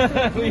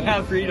have we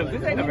have freedom.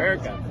 This ain't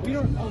America. We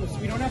don't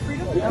have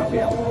freedom?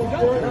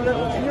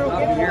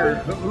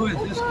 Who is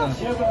this guy?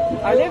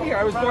 I live here.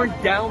 I was born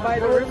down by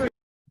the river.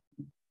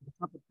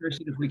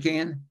 If we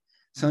can.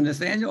 So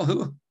Nathaniel,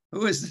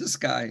 who is this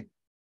guy?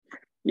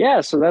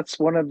 Yeah, so that's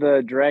one of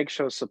the drag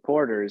show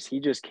supporters. He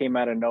just came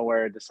out of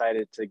nowhere,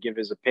 decided to give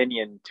his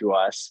opinion to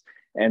us,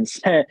 and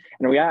said,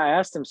 I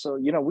asked him, so,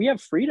 we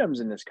have freedoms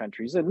in this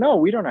country. He said, no,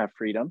 we don't have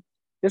freedom.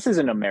 This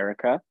isn't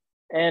America.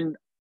 And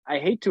I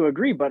hate to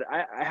agree, but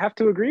I have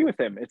to agree with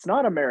him. It's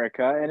not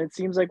America, and it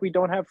seems like we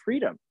don't have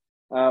freedom.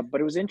 But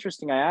it was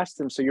interesting. I asked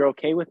him, so you're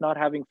okay with not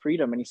having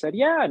freedom? And he said,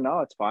 yeah, no,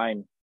 it's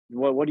fine.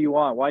 What do you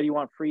want? Why do you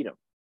want freedom?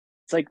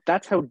 It's like,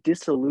 that's how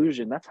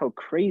disillusioned, that's how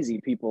crazy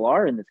people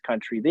are in this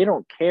country. They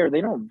don't care.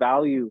 They don't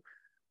value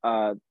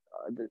our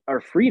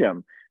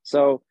freedom.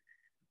 So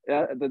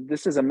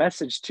this is a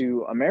message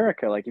to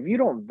America. Like, if you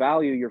don't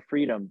value your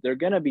freedom, they're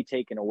going to be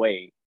taken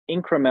away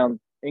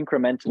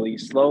incrementally,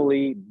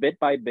 slowly, bit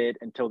by bit,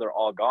 until they're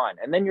all gone.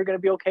 And then you're going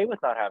to be okay with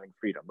not having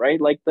freedom, right?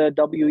 Like the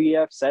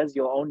WEF says,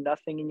 you'll own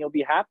nothing and you'll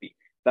be happy.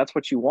 If that's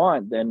what you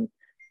want, then,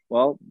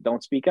 well,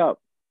 don't speak up.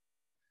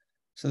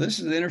 So this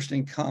is an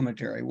interesting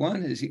commentary.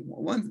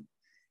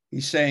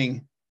 He's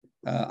saying,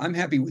 I'm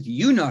happy with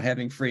you not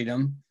having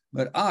freedom,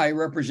 but I,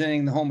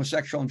 representing the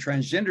homosexual and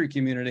transgender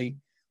community,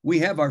 we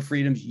have our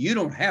freedoms. You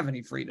don't have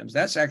any freedoms.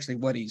 That's actually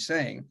what he's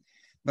saying.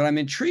 But I'm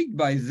intrigued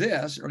by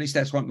this, or at least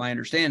that's what my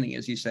understanding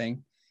is. He's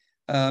saying,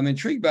 I'm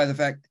intrigued by the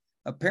fact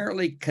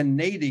apparently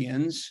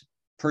Canadians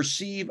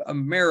perceive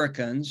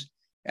Americans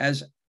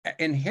as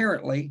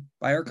inherently,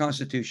 by our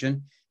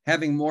Constitution,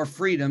 having more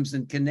freedoms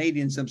than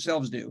Canadians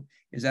themselves do.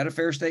 Is that a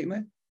fair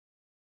statement?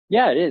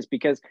 Yeah, it is,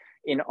 because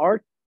in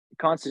our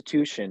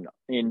Constitution,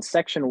 in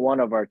Section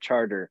 1 of our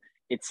Charter,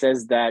 it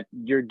says that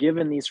you're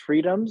given these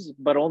freedoms,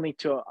 but only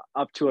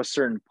up to a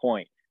certain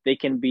point. They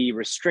can be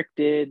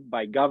restricted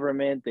by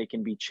government, they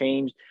can be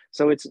changed.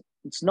 So it's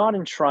it's not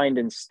enshrined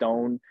in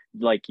stone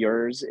like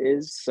yours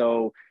is.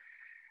 So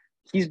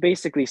he's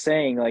basically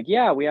saying like,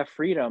 yeah, we have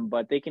freedom,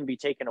 but they can be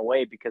taken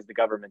away because the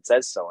government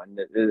says so, and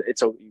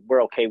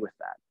we're okay with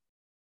that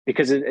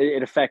because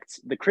it affects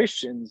the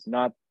Christians,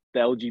 not the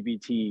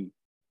LGBT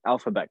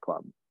alphabet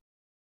club.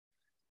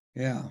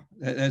 Yeah,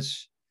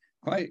 that's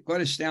quite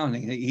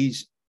astounding.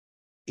 He's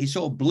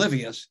so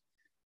oblivious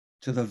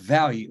to the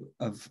value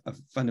of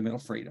fundamental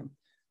freedom.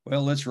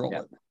 Well, let's roll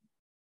it.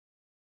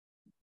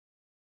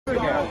 You're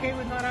okay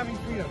with not having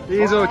freedom.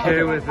 He's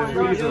okay with it.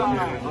 He's okay.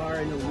 Are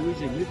an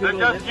illusion. They're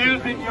just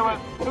using you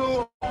as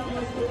tools.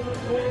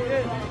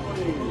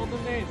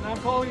 I'm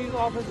calling these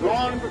officers.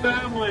 Wrong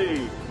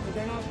family. But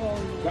they're not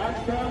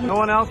calling. No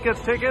one else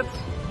gets tickets?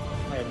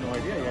 I have no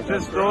idea.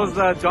 Just those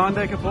that John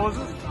Dyke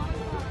opposes? Is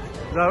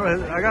that right?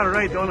 I got it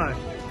right, don't I?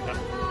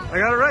 I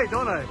got it right,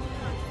 don't I?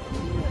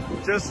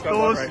 Just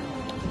those. Right.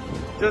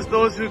 Just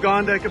those who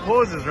John Dyke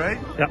opposes, right?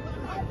 Yep.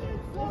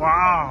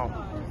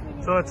 Wow.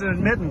 So it's an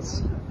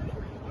admittance.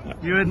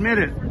 You admit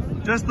it.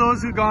 Just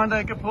those who John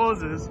Dyke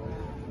opposes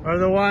are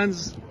the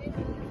ones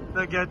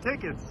that get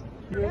tickets.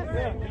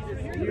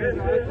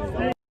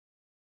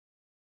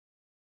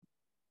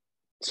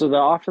 So the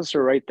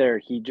officer right there,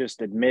 he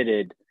just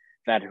admitted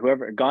that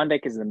whoever,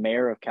 Gondek is the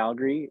mayor of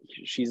Calgary.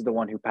 She's the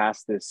one who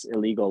passed this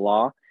illegal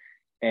law.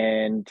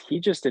 And he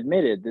just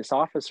admitted, this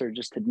officer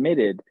just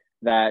admitted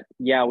that,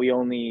 yeah, we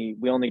only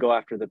go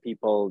after the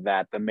people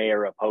that the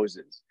mayor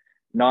opposes,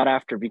 not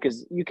after,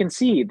 because you can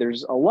see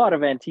there's a lot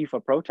of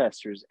Antifa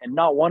protesters and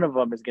not one of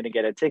them is going to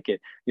get a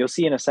ticket. You'll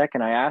see in a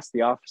second, I asked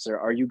the officer,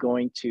 are you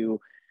going to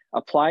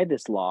apply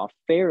this law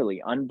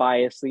fairly,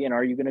 unbiasedly, and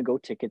are you going to go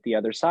ticket the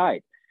other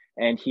side?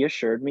 And he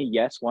assured me,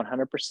 yes,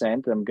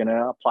 100%, I'm going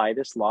to apply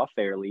this law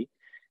fairly.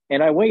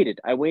 And I waited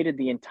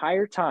the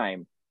entire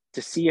time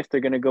to see if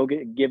they're going to go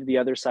give the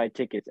other side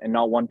tickets, and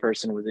not one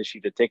person was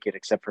issued a ticket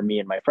except for me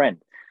and my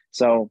friend.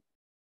 So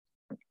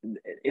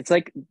it's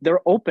like they're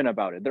open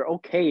about it. They're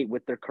okay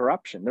with their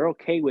corruption. They're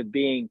okay with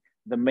being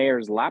the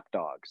mayor's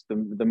lapdogs,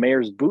 the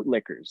mayor's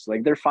bootlickers.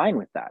 Like, they're fine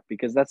with that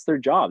because that's their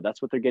job.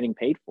 That's what they're getting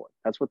paid for.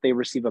 That's what they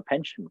receive a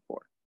pension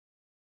for.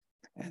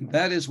 And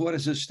that is what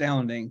is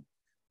astounding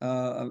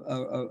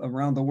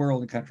around the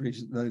world in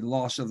countries, the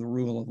loss of the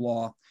rule of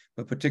law,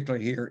 but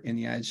particularly here in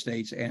the United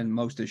States and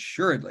most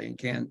assuredly in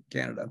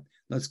Canada.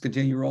 Let's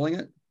continue rolling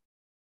it.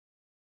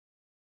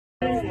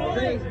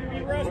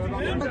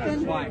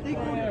 Why? They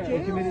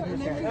committed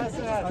miscarriage.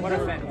 What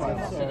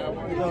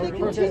offense?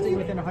 Protesting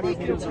within 100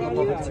 meters of a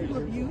public.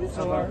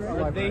 So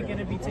are they going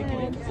to be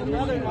ticketed? Take a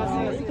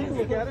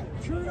look at it.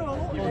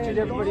 We'll treat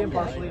everybody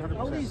impartially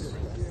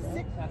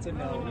 100%. That's a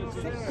no.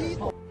 So that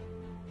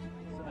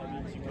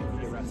means you can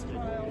be arrested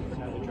for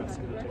not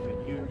addressing the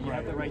ticket. You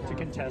have the right to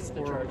contest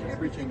the charges.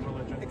 Preaching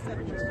religion,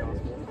 preaching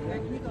gospel.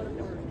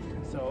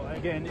 So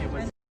again, it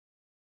was.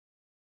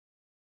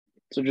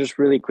 So just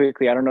really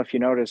quickly, I don't know if you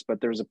noticed,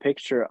 but there's a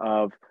picture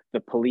of the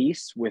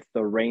police with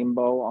the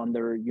rainbow on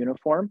their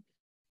uniform.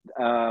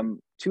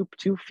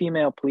 Two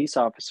female police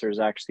officers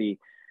actually,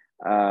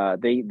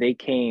 they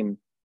came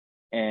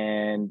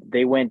and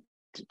they went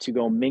to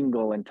go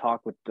mingle and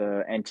talk with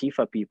the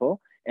Antifa people,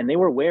 and they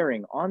were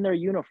wearing on their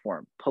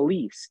uniform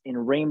police in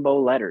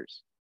rainbow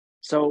letters.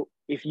 So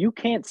if you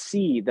can't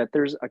see that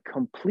there's a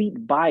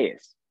complete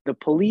bias, the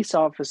police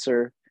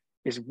officer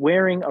is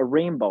wearing a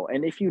rainbow.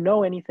 And if you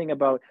know anything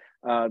about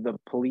the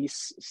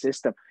police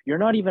system, you're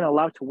not even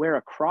allowed to wear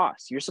a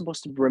cross. You're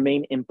supposed to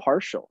remain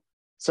impartial.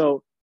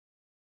 So,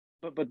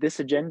 but this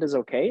agenda is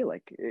okay.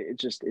 Like,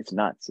 it's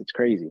nuts. It's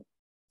crazy.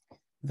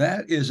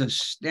 That is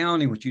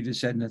astounding what you just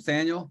said,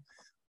 Nathaniel.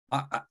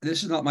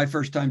 This is not my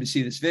first time to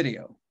see this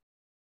video.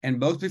 And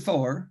both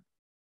before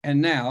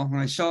and now,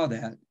 when I saw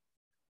that,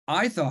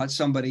 I thought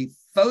somebody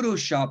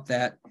photoshopped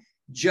that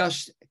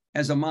just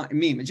as a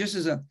meme, just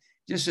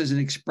as an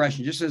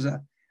expression, just as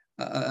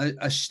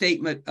a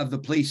statement of the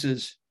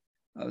police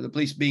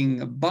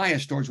being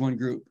biased towards one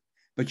group.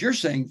 But you're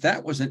saying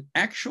that was an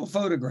actual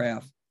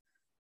photograph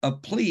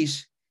of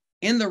police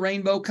in the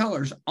rainbow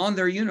colors on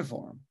their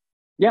uniform.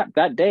 Yeah,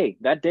 that day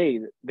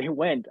they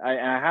went.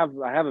 I have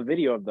a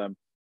video of them,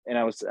 and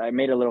I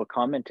made a little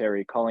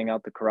commentary calling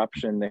out the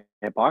corruption, the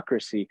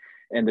hypocrisy,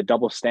 and the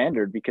double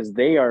standard, because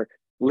they are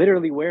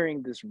literally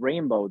wearing this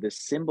rainbow, this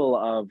symbol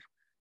of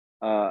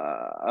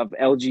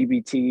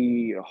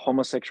LGBT,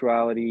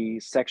 homosexuality,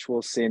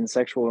 sexual sin,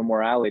 sexual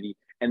immorality,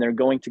 and they're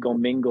going to go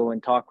mingle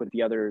and talk with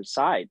the other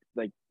side.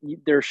 Like,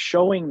 they're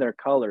showing their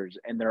colors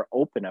and they're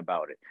open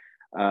about it.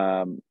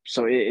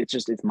 So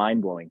it's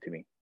mind-blowing to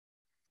me.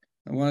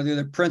 And one of the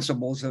other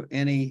principles of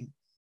any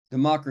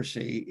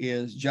democracy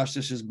is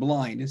justice is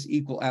blind, it's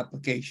equal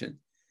application.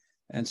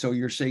 And so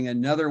you're seeing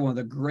another one of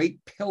the great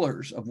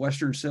pillars of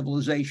Western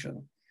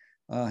civilization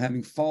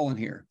having fallen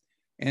here.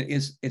 And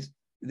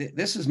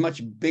this is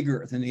much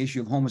bigger than the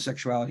issue of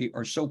homosexuality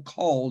or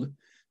so-called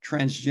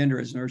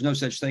transgenderism. There's no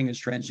such thing as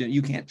transgender.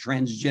 You can't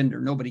transgender.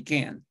 Nobody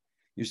can.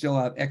 You still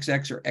have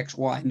XX or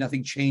XY.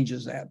 Nothing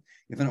changes that.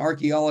 If an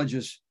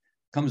archaeologist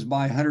comes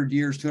by 100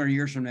 years, 200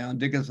 years from now and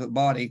digs up the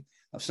body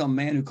of some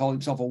man who called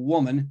himself a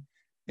woman,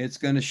 It's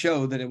going to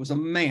show that it was a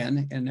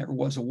man and never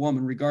was a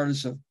woman,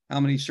 regardless of how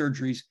many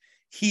surgeries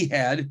he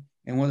had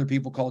and whether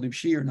people called him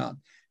she or not.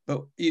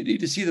 But you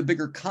need to see the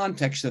bigger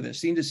context of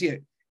this. You need to see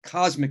it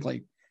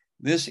cosmically.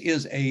 This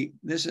is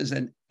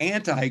an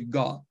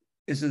anti-God.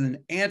 This is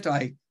an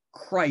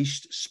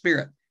anti-Christ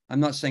spirit. I'm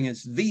not saying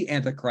it's the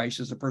Antichrist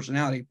as a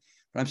personality,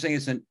 but I'm saying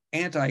it's an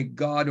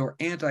anti-God or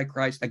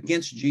anti-Christ,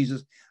 against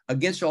Jesus,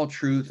 against all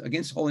truth,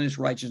 against holiness,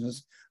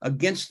 righteousness,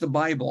 against the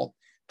Bible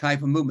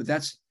type of movement.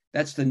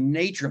 That's the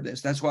nature of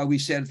this. That's why we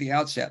said at the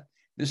outset,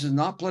 this is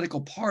not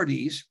political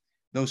parties,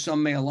 though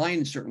some may align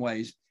in certain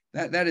ways.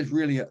 That is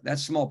really,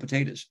 that's small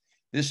potatoes.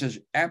 This is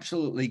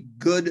absolutely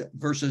good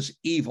versus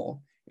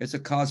evil. It's a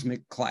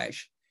cosmic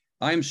clash.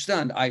 I'm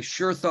stunned. I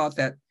sure thought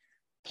that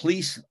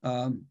police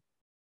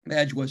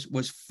badge was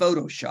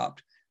photoshopped.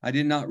 I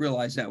did not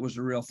realize that was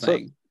the real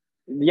thing.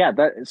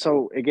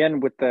 So again,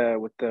 with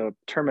the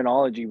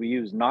terminology we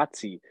use,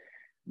 Nazi,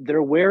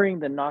 they're wearing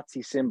the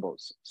Nazi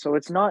symbols. So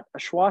it's not a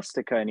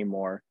swastika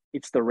anymore.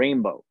 It's the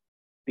rainbow,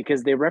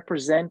 because they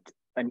represent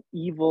an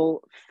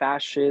evil,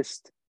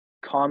 fascist,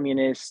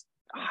 communist,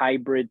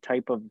 hybrid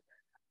type of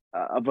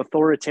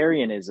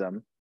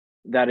authoritarianism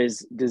that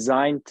is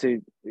designed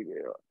to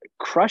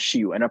crush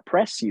you and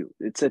oppress you.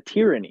 It's a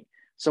tyranny.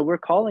 So we're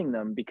calling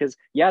them, because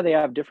they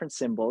have different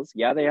symbols.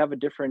 They have a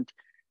different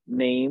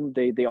name.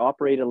 They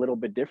operate a little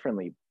bit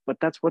differently, but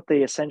that's what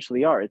they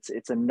essentially are.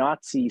 It's a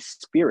Nazi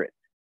spirit.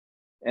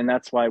 And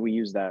that's why we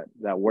use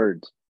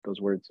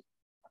those words.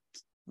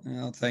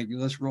 Well, thank you.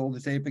 Let's roll the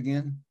tape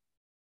again.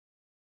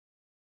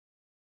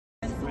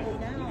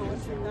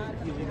 Protesting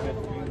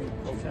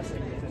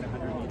within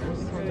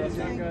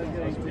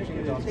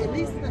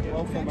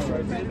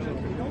 100 meters.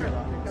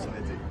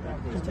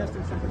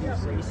 Contesting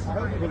somebody's race,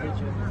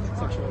 religion,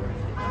 sexuality.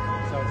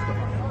 So it's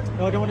different.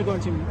 No, I don't want to go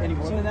into any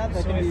more than that.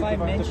 So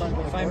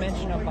if I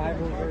mention a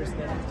Bible verse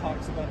that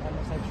talks about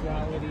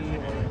homosexuality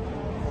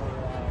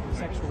or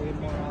sexual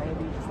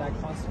immorality, does that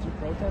constitute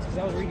protest? Because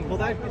I was reading. Well,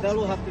 that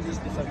will have to be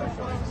decided.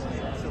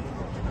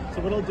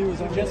 So what I'll do is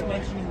just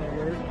mentioning the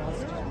word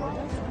constitutes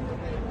protest.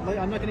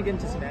 I'm not going to get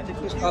into semantics.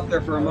 Just stop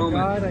there for a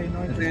moment. God, I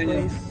anoint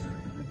Nathaniel, his place.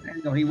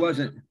 Nathaniel, he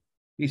wasn't.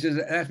 He says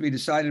it has to be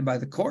decided by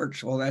the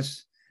courts. Well,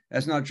 that's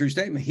not a true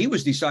statement. He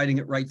was deciding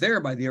it right there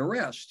by the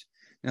arrest.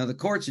 Now, the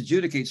courts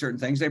adjudicate certain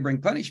things. They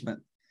bring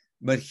punishment.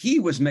 But he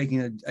was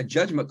making a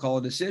judgment call,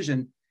 a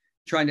decision,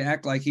 trying to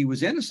act like he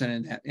was innocent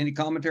in that. Any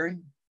commentary?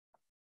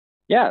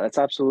 Yeah, that's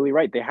absolutely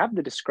right. They have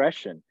the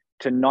discretion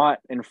to not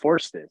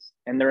enforce this,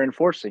 and they're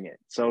enforcing it.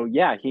 So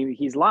yeah,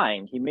 he's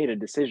lying. He made a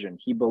decision.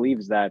 He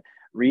believes that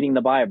reading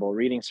the Bible,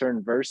 reading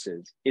certain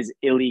verses is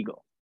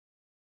illegal.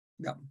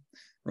 Yeah.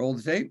 Roll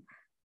the tape.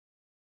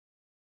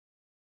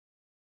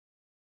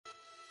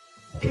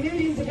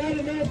 Canadians have had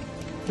enough.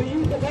 The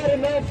youth have had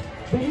enough.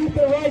 The youth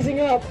are rising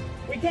up.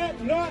 We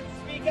can't not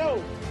speak out.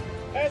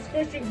 As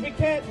Christians, we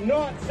can't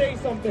not say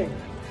something.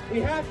 We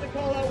have to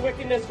call out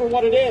wickedness for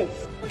what it is.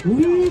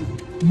 Leave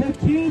the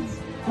kids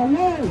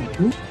alone.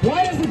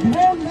 Why does a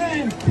grown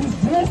man who's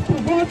dressed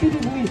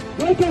provocatively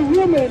like a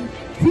woman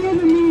feel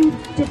the need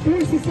to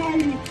force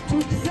society to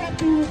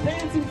accept who will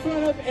dance in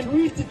front of and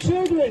read to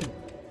children?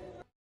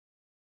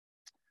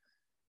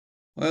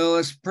 Well,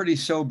 it's pretty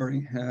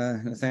sobering,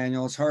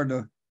 Nathaniel. It's hard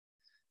to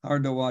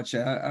watch.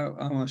 I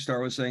want to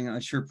start with saying I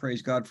sure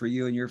praise God for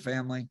you and your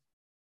family.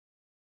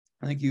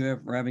 Thank you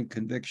for having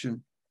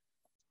conviction.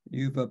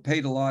 You've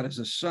paid a lot as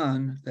a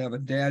son to have a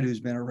dad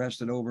who's been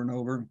arrested over and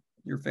over.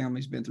 Your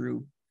family's been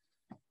through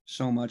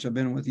so much. I've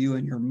been with you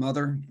and your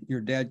mother. Your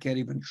dad can't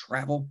even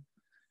travel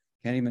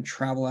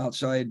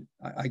outside.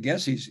 I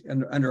guess he's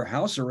under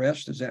house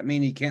arrest. Does that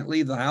mean he can't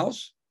leave the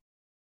house?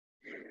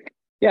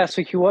 Yeah,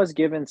 so he was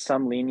given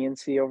some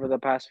leniency over the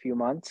past few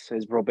months.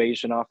 His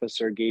probation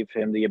officer gave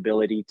him the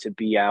ability to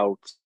be out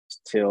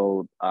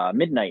till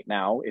midnight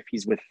now if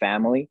he's with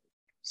family.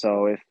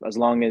 So as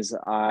long as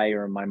I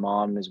or my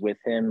mom is with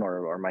him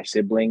or my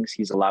siblings,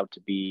 he's allowed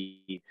to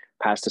be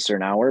past a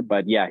certain hour.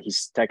 But yeah, he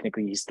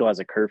still has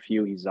a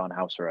curfew. He's on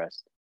house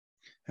arrest.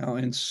 How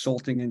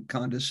insulting and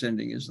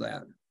condescending is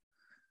that?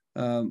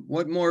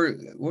 What more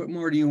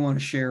do you want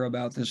to share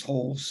about this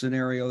whole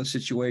scenario, the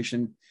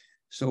situation?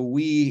 So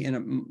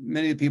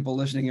many of the people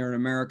listening here in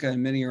America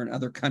and many are in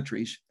other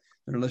countries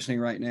that are listening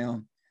right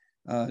now,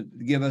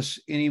 give us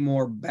any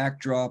more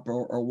backdrop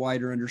or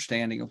wider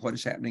understanding of what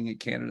is happening in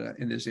Canada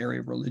in this area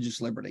of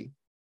religious liberty.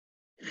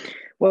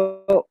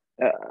 Well,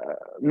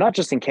 not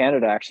just in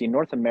Canada, actually, in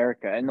North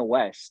America and the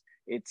West,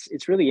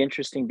 it's really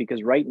interesting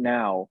because right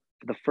now,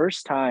 for the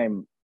first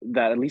time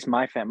that at least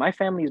my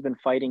family has been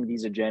fighting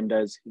these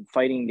agendas,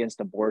 fighting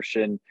against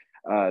abortion,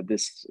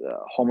 this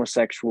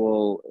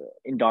homosexual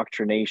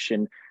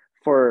indoctrination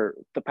for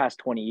the past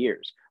 20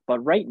 years. But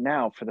right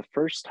now, for the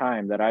first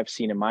time that I've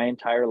seen in my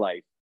entire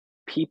life,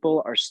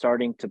 people are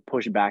starting to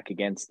push back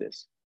against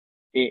this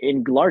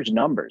in large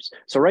numbers.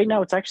 So right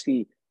now, it's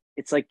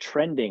like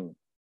trending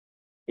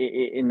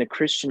in the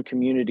Christian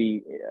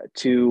community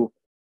to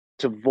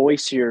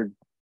voice your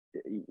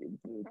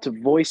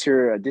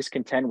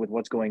discontent with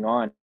what's going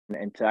on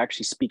and to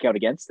actually speak out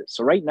against this.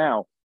 So right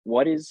now,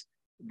 what is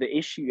the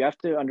issue. You have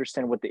to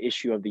understand what the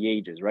issue of the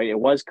age is, right? It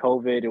was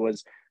COVID, it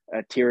was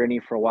tyranny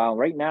for a while.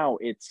 Right now,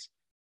 it's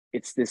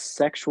this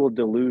sexual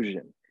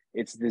delusion,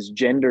 it's this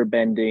gender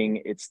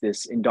bending, it's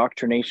this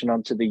indoctrination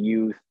onto the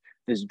youth,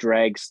 this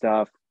drag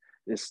stuff,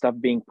 this stuff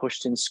being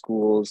pushed in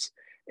schools.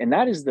 And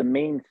that is the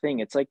main thing.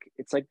 It's like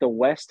the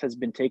West has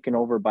been taken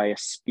over by a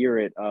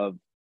spirit of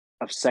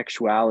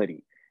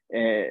sexuality.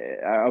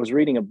 I was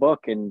reading a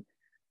book, and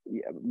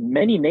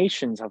many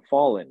nations have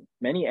fallen,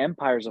 many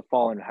empires have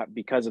fallen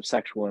because of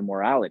sexual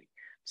immorality.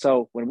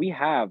 So when we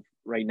have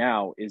right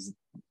now is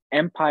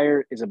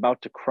empire is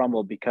about to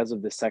crumble because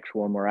of the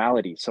sexual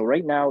immorality. So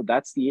right now,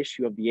 that's the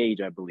issue of the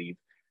age, I believe.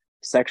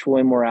 Sexual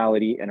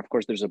immorality, and of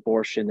course there's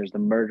abortion, there's the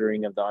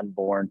murdering of the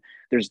unborn,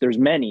 there's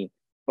many.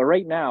 But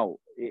right now,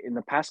 in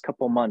the past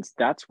couple of months,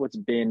 that's what's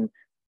been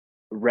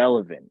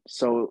relevant.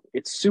 So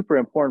it's super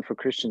important for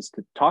Christians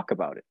to talk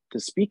about it, to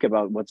speak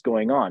about what's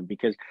going on,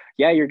 because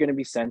yeah, you're going to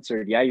be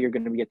censored, yeah, you're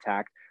going to be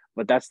attacked,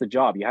 but that's the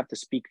job. You have to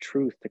speak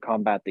truth to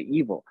combat the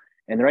evil.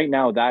 And right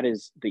now, that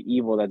is the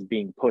evil that's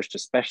being pushed,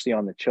 especially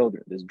on the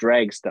children. This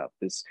drag stuff,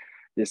 this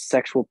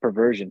sexual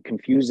perversion,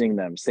 confusing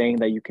them, saying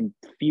that you can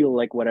feel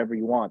like whatever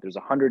you want. There's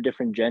 100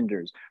 different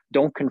genders.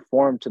 Don't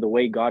conform to the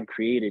way God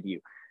created you.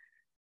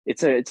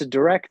 It's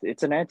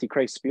an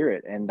antichrist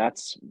spirit, and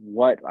that's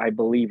what I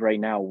believe right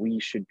now we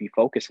should be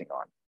focusing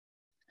on.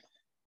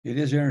 It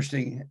is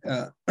interesting.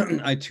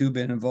 I too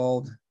been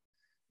involved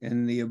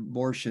in the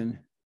abortion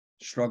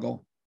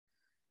struggle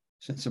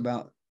since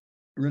about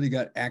really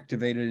got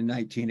activated in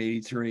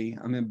 1983.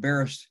 I'm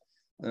embarrassed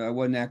that I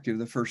wasn't active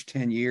the first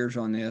 10 years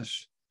on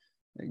this,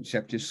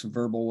 except just some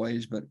verbal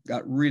ways, but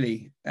got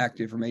really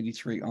active from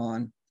 83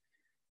 on.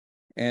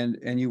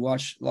 And you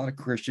watch a lot of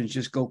Christians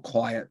just go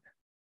quiet.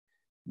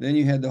 Then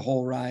you had the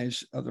whole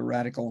rise of the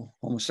radical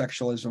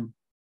homosexualism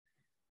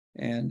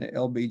and the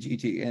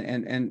LGBT,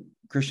 and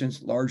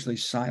Christians largely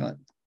silent.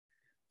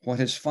 What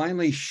has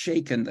finally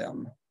shaken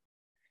them,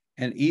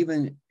 and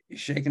even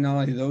shaken not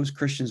only those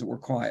Christians that were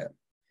quiet,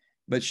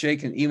 but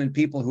shaken even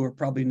people who are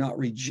probably not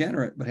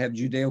regenerate, but have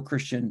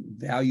Judeo-Christian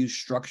value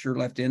structure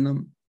left in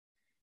them,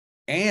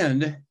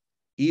 and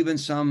even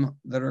some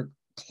that are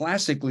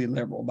classically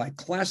liberal. By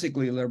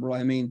classically liberal,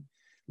 I mean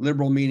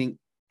liberal meaning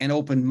an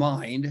open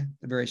mind,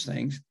 the various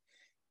things,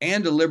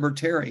 and the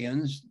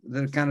libertarians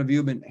that have kind of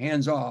view been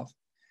hands off.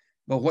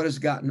 But what has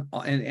gotten,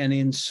 and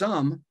in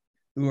some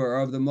who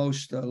are of the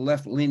most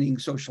left-leaning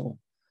social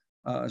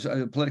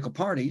political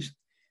parties,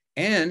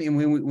 and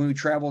when we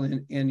travel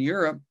in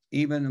Europe,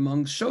 even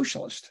among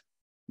socialists,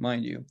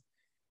 mind you,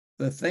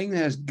 the thing that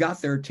has got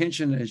their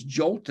attention, that has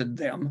jolted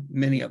them,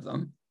 many of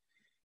them,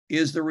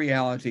 is the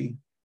reality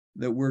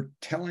that we're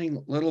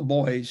telling little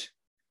boys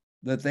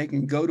that they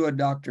can go to a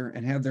doctor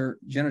and have their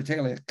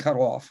genitalia cut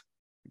off,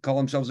 call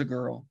themselves a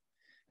girl,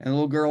 and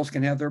little girls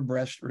can have their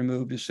breasts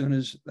removed as soon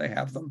as they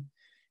have them,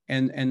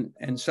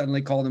 and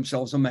suddenly call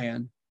themselves a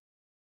man.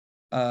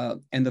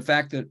 And the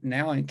fact that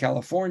now in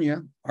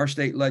California, our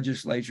state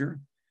legislature,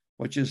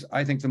 which is,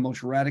 I think, the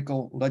most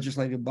radical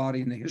legislative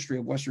body in the history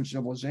of Western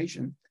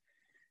civilization,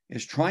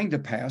 is trying to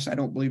pass, I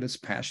don't believe it's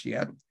passed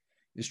yet,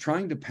 is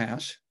trying to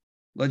pass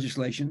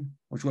legislation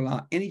which will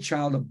allow any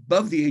child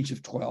above the age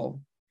of 12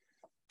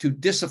 to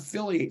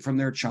disaffiliate from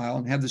their child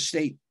and have the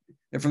state,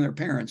 from their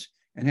parents,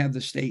 and have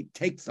the state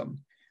take them.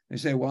 They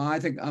say, well, I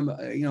think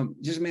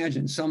just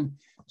imagine some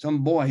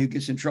boy who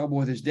gets in trouble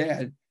with his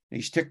dad, and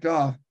he's ticked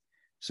off.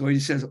 So he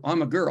says,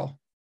 I'm a girl.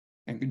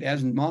 And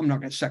dad's and mom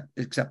not going to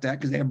accept that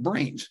because they have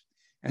brains.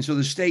 And so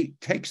the state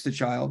takes the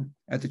child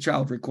at the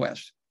child's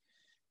request.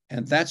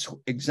 And that's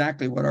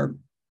exactly what our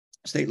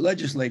state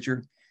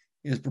legislature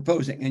is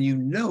proposing. And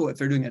if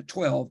they're doing it at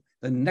 12,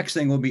 the next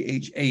thing will be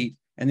age 8,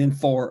 and then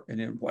 4, and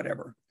then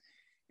whatever.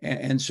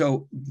 And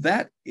so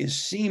that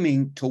is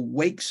seeming to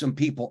wake some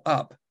people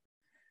up,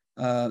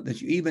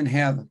 that you even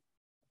have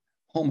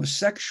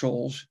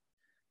homosexuals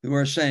who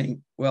are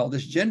saying, well,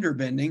 this gender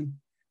bending,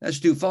 that's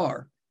too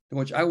far. To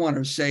which I want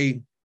to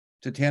say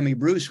to Tammy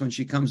Bruce when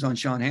she comes on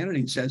Sean Hannity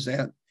and says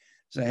that,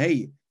 say,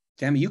 hey,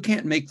 Tammy, you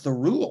can't make the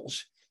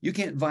rules. You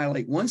can't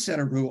violate one set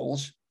of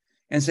rules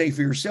and say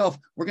for yourself,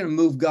 we're going to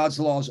move God's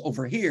laws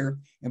over here,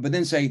 but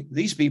then say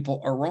these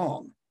people are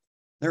wrong.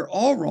 They're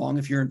all wrong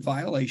if you're in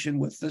violation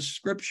with the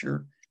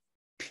scripture,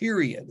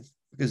 period.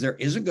 Because there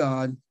is a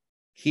God.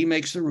 He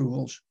makes the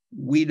rules.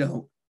 We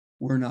don't.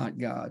 We're not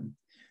God.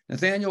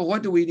 Nathaniel,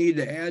 what do we need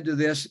to add to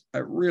this? I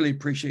really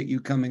appreciate you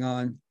coming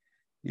on.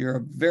 You're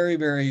a very,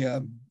 very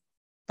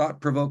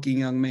thought-provoking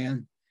young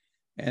man.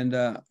 And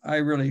I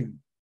really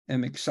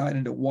am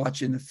excited to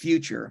watch in the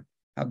future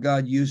how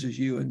God uses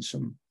you in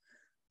some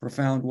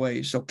profound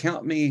ways. So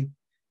count me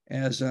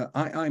as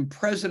I'm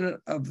president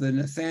of the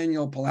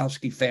Nathaniel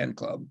Pawlowski fan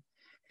club.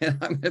 And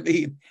I'm going to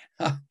be,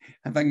 if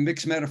I can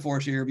mix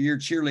metaphors here, your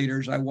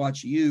cheerleaders, I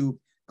watch you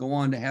go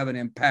on to have an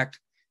impact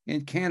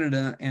in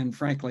Canada and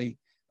frankly,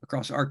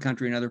 across our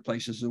country and other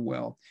places as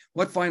well.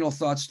 What final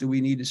thoughts do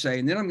we need to say?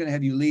 And then I'm going to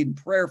have you lead in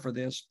prayer for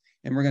this,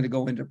 and we're going to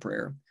go into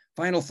prayer.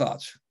 Final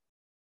thoughts.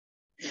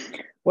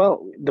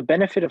 Well, the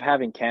benefit of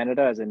having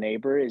Canada as a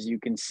neighbor is you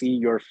can see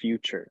your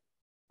future.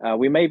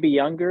 We may be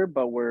younger,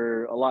 but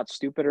we're a lot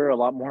stupider, a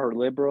lot more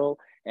liberal,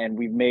 and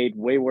we've made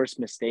way worse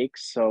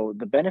mistakes. So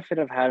the benefit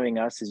of having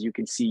us is you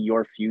can see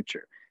your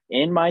future.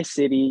 In my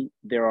city,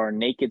 there are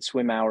naked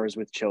swim hours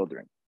with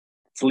children.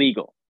 It's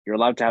legal. You're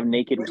allowed to have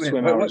naked Wait a minute.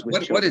 swim hours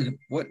with children.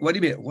 What do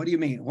you mean? What do you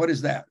mean? What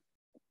is that?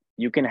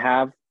 You can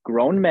have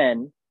grown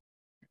men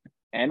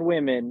and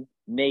women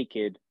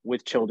naked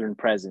with children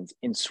present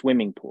in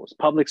swimming pools,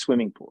 public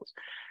swimming pools.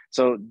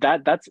 So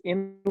that's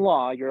in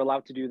law. You're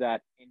allowed to do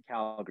that in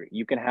Calgary.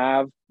 You can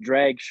have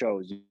drag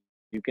shows.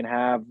 You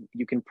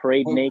can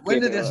parade naked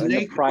When did this in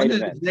a pride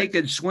event.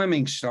 naked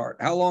swimming start?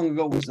 How long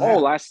ago was that? Oh,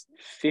 last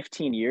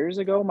 15 years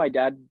ago, my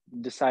dad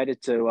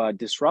decided to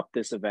disrupt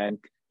this event.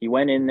 He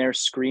went in there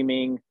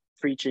screaming,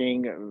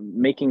 preaching,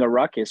 making a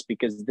ruckus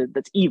because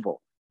that's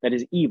evil. That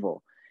is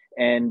evil.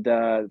 And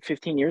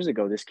 15 years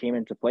ago, this came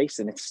into place,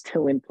 and it's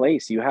still in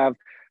place. You have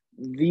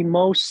the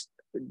most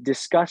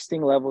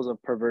disgusting levels of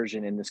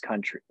perversion in this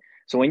country.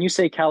 So when you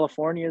say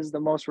California is the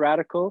most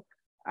radical,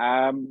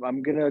 I'm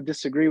going to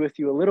disagree with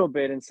you a little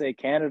bit and say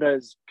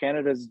Canada's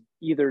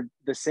either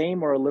the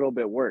same or a little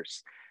bit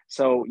worse.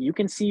 So you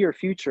can see your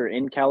future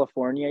in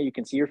California. You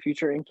can see your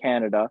future in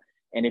Canada.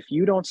 And if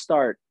you don't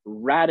start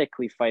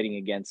radically fighting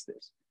against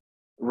this,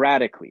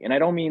 radically, and I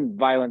don't mean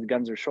violent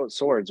guns or short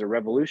swords or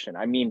revolution,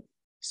 I mean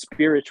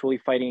spiritually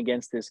fighting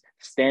against this,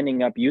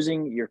 standing up,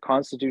 using your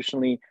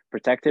constitutionally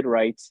protected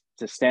rights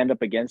to stand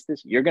up against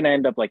this, you're going to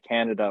end up like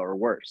Canada or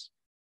worse.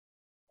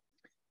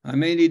 I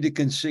may need to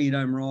concede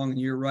I'm wrong, and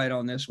you're right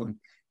on this one.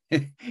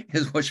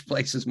 Is which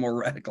place is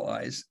more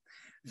radicalized?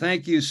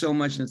 Thank you so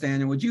much,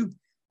 Nathaniel. Would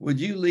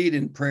you lead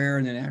in prayer,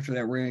 and then after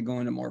that, we're going to go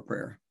into more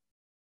prayer.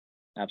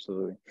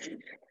 Absolutely.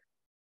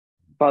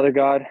 Father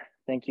God,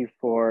 thank you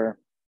for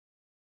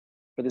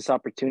this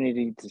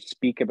opportunity to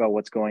speak about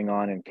what's going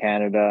on in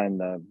Canada and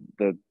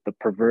the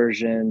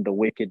perversion, the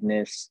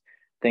wickedness.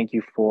 Thank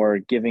you for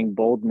giving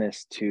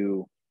boldness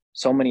to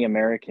so many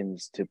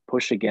Americans to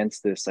push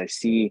against this. I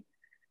see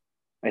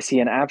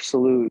an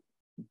absolute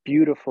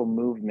beautiful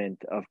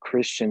movement of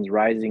Christians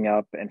rising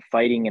up and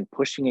fighting and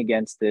pushing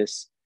against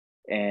this.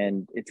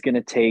 And it's going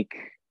to take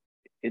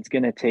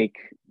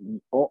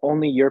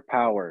only your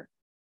power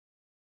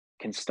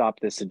can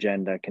stop this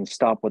agenda, can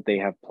stop what they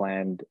have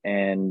planned.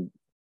 And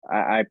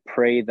I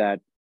pray that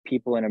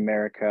people in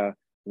America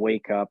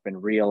wake up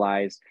and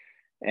realize,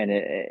 and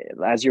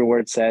as your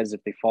word says,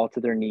 if they fall to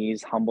their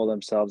knees, humble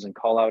themselves and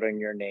call out in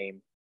your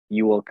name,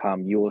 you will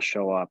come, you will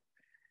show up.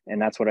 And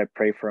that's what I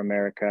pray for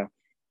America.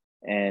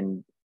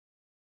 And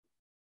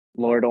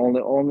Lord,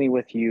 only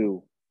with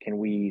you can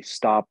we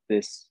stop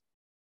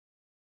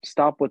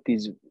what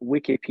these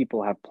wicked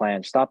people have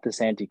planned, stop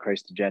this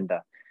Antichrist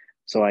agenda.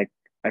 So I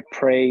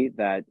pray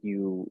that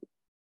you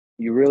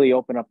really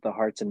open up the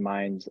hearts and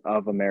minds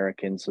of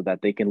Americans so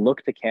that they can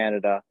look to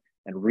Canada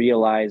and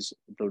realize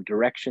the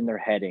direction they're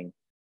heading,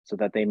 so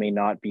that they may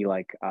not be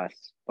like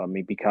us, but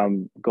may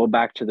go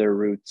back to their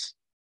roots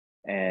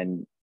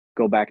and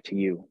go back to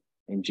you.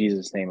 In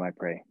Jesus' name I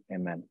pray.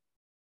 Amen.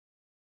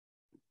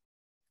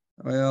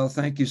 Well,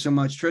 thank you so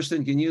much.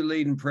 Tristan, can you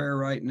lead in prayer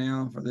right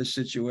now for this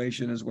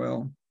situation as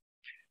well?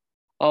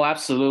 Oh,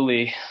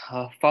 absolutely.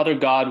 Father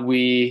God,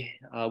 we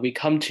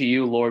come to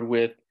you, Lord,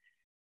 with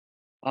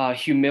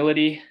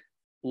humility.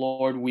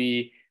 Lord,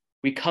 we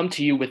come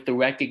to you with the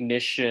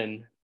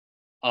recognition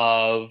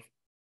of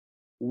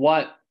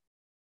what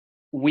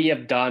we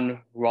have done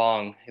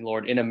wrong,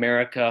 Lord, in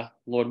America.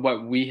 Lord,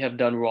 what we have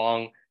done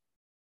wrong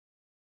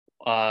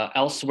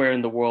elsewhere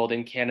in the world,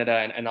 in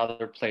Canada and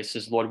other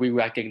places. Lord, we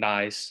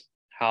recognize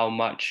how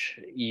much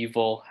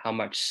evil, how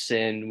much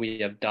sin we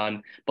have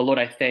done. But Lord,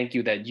 I thank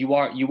you that you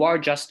are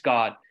just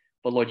God,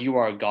 but Lord, you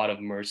are a God of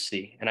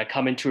mercy. And I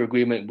come into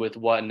agreement with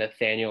what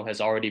Nathaniel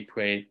has already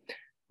prayed.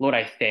 Lord,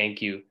 I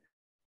thank you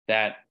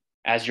that,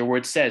 as your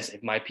word says,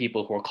 if my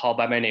people who are called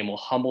by my name will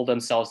humble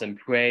themselves and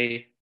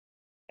pray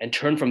and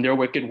turn from their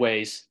wicked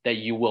ways, that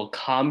you will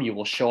come, you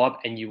will show up,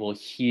 and you will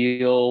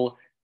heal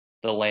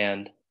the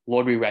land.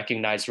 Lord, we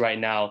recognize right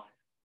now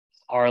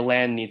our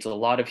land needs a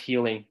lot of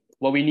healing.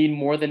 What we need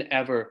more than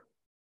ever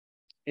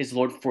is,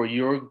 Lord, for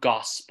your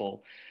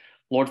gospel,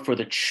 Lord, for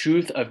the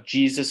truth of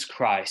Jesus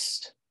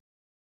Christ,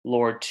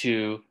 Lord,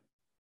 to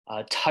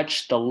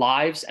touch the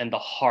lives and the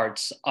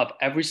hearts of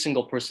every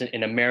single person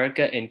in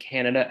America, in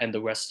Canada, and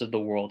the rest of the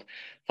world.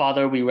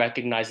 Father, we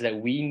recognize that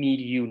we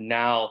need you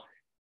now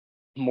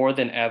more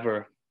than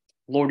ever.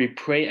 Lord, we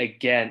pray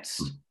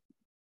against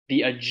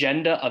the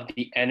agenda of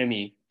the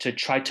enemy to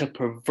try to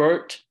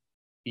pervert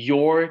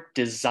your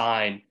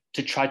design,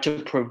 to try to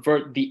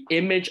pervert the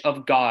image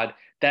of God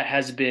that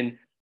has been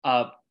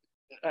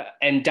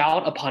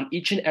endowed upon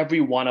each and every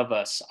one of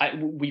us.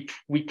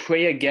 We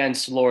pray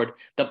against, Lord,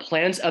 the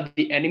plans of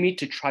the enemy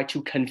to try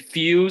to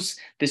confuse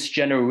this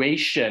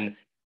generation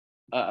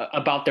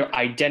about their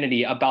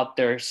identity, about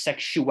their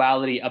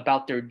sexuality,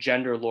 about their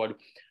gender, Lord.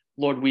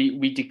 Lord,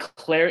 we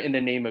declare in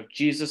the name of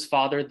Jesus,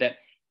 Father, that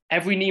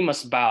every knee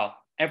must bow,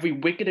 every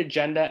wicked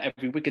agenda,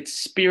 every wicked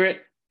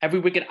spirit Every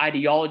wicked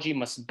ideology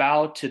must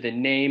bow to the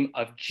name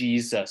of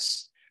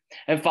Jesus.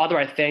 And Father,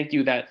 I thank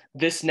you that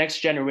this next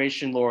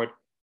generation, Lord,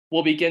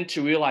 will begin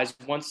to realize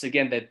once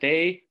again that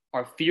they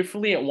are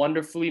fearfully and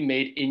wonderfully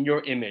made in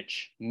your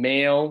image,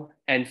 male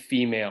and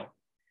female.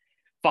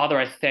 Father,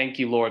 I thank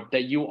you, Lord,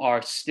 that you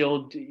are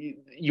still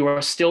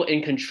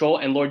in control,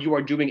 and Lord, you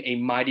are doing a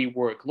mighty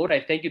work. Lord,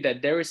 I thank you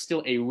that there is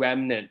still a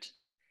remnant,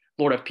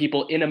 Lord, of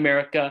people in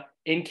America,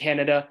 in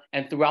Canada,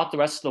 and throughout the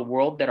rest of the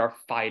world that are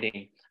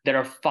fighting,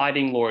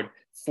 Lord,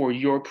 for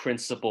your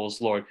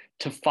principles, Lord,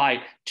 to fight,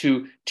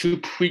 to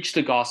preach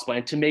the gospel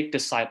and to make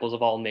disciples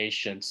of all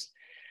nations.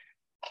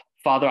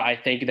 Father, I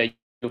thank you that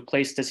you've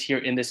placed us here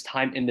in this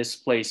time, in this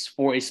place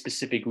for a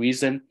specific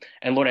reason.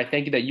 And Lord, I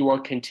thank you that you are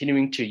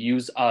continuing to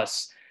use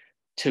us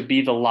to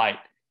be the light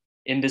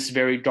in this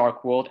very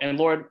dark world. And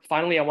Lord,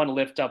 finally, I want to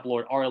lift up,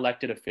 Lord, our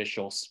elected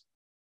officials.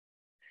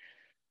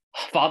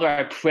 Father,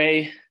 I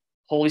pray,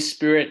 Holy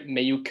Spirit,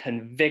 may you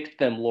convict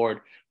them,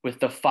 Lord, with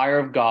the fire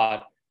of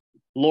God.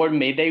 Lord,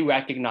 may they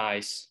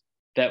recognize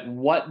that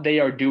what they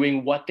are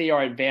doing, what they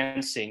are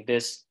advancing,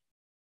 this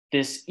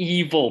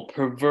evil,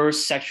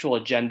 perverse sexual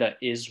agenda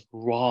is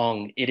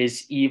wrong. It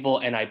is evil.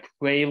 And I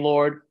pray,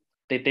 Lord,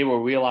 that they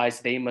will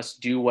realize they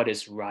must do what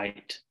is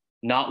right,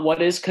 not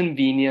what is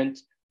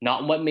convenient,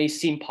 not what may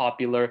seem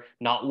popular,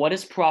 not what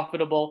is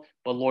profitable,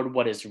 but Lord,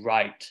 what is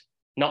right.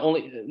 Not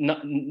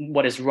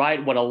what is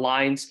right, what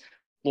aligns,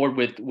 Lord,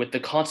 with the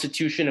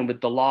Constitution and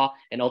with the law,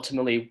 and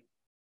ultimately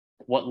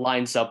what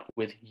lines up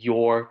with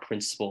your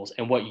principles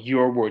and what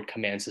your word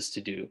commands us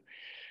to do.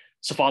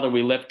 So, Father,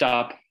 we lift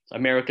up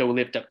America, we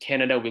lift up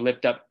Canada, we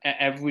lift up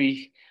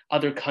every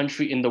other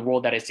country in the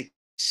world that is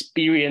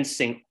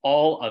experiencing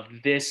all of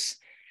this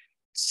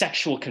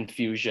sexual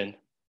confusion.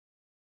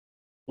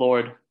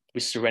 Lord,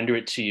 we surrender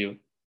it to you.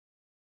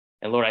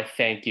 And Lord, I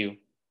thank you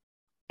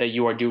that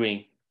you are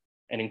doing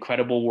an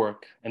incredible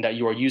work and that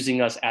you are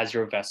using us as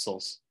your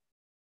vessels.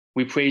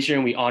 We praise you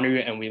and we honor you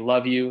and we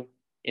love you.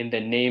 In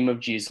the name of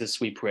Jesus,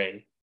 we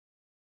pray.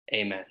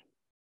 Amen.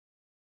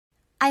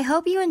 I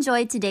hope you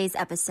enjoyed today's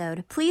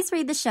episode. Please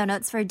read the show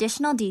notes for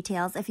additional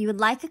details if you would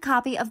like a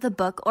copy of the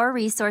book or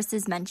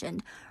resources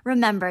mentioned.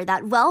 Remember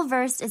that Well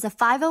Versed is a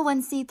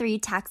 501c3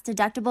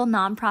 tax-deductible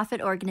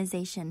nonprofit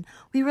organization.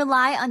 We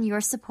rely on your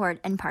support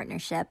and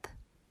partnership.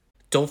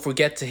 Don't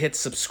forget to hit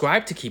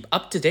subscribe to keep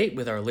up to date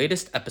with our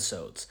latest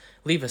episodes.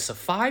 Leave us a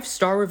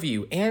 5-star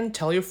review and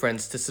tell your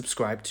friends to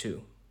subscribe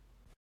too.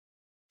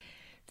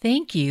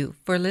 Thank you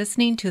for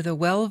listening to the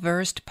Well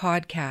Versed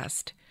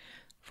podcast.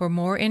 For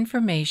more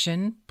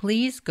information,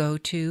 please go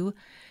to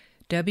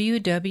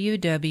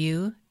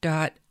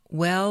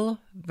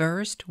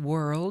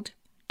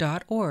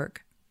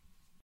www.wellversedworld.org.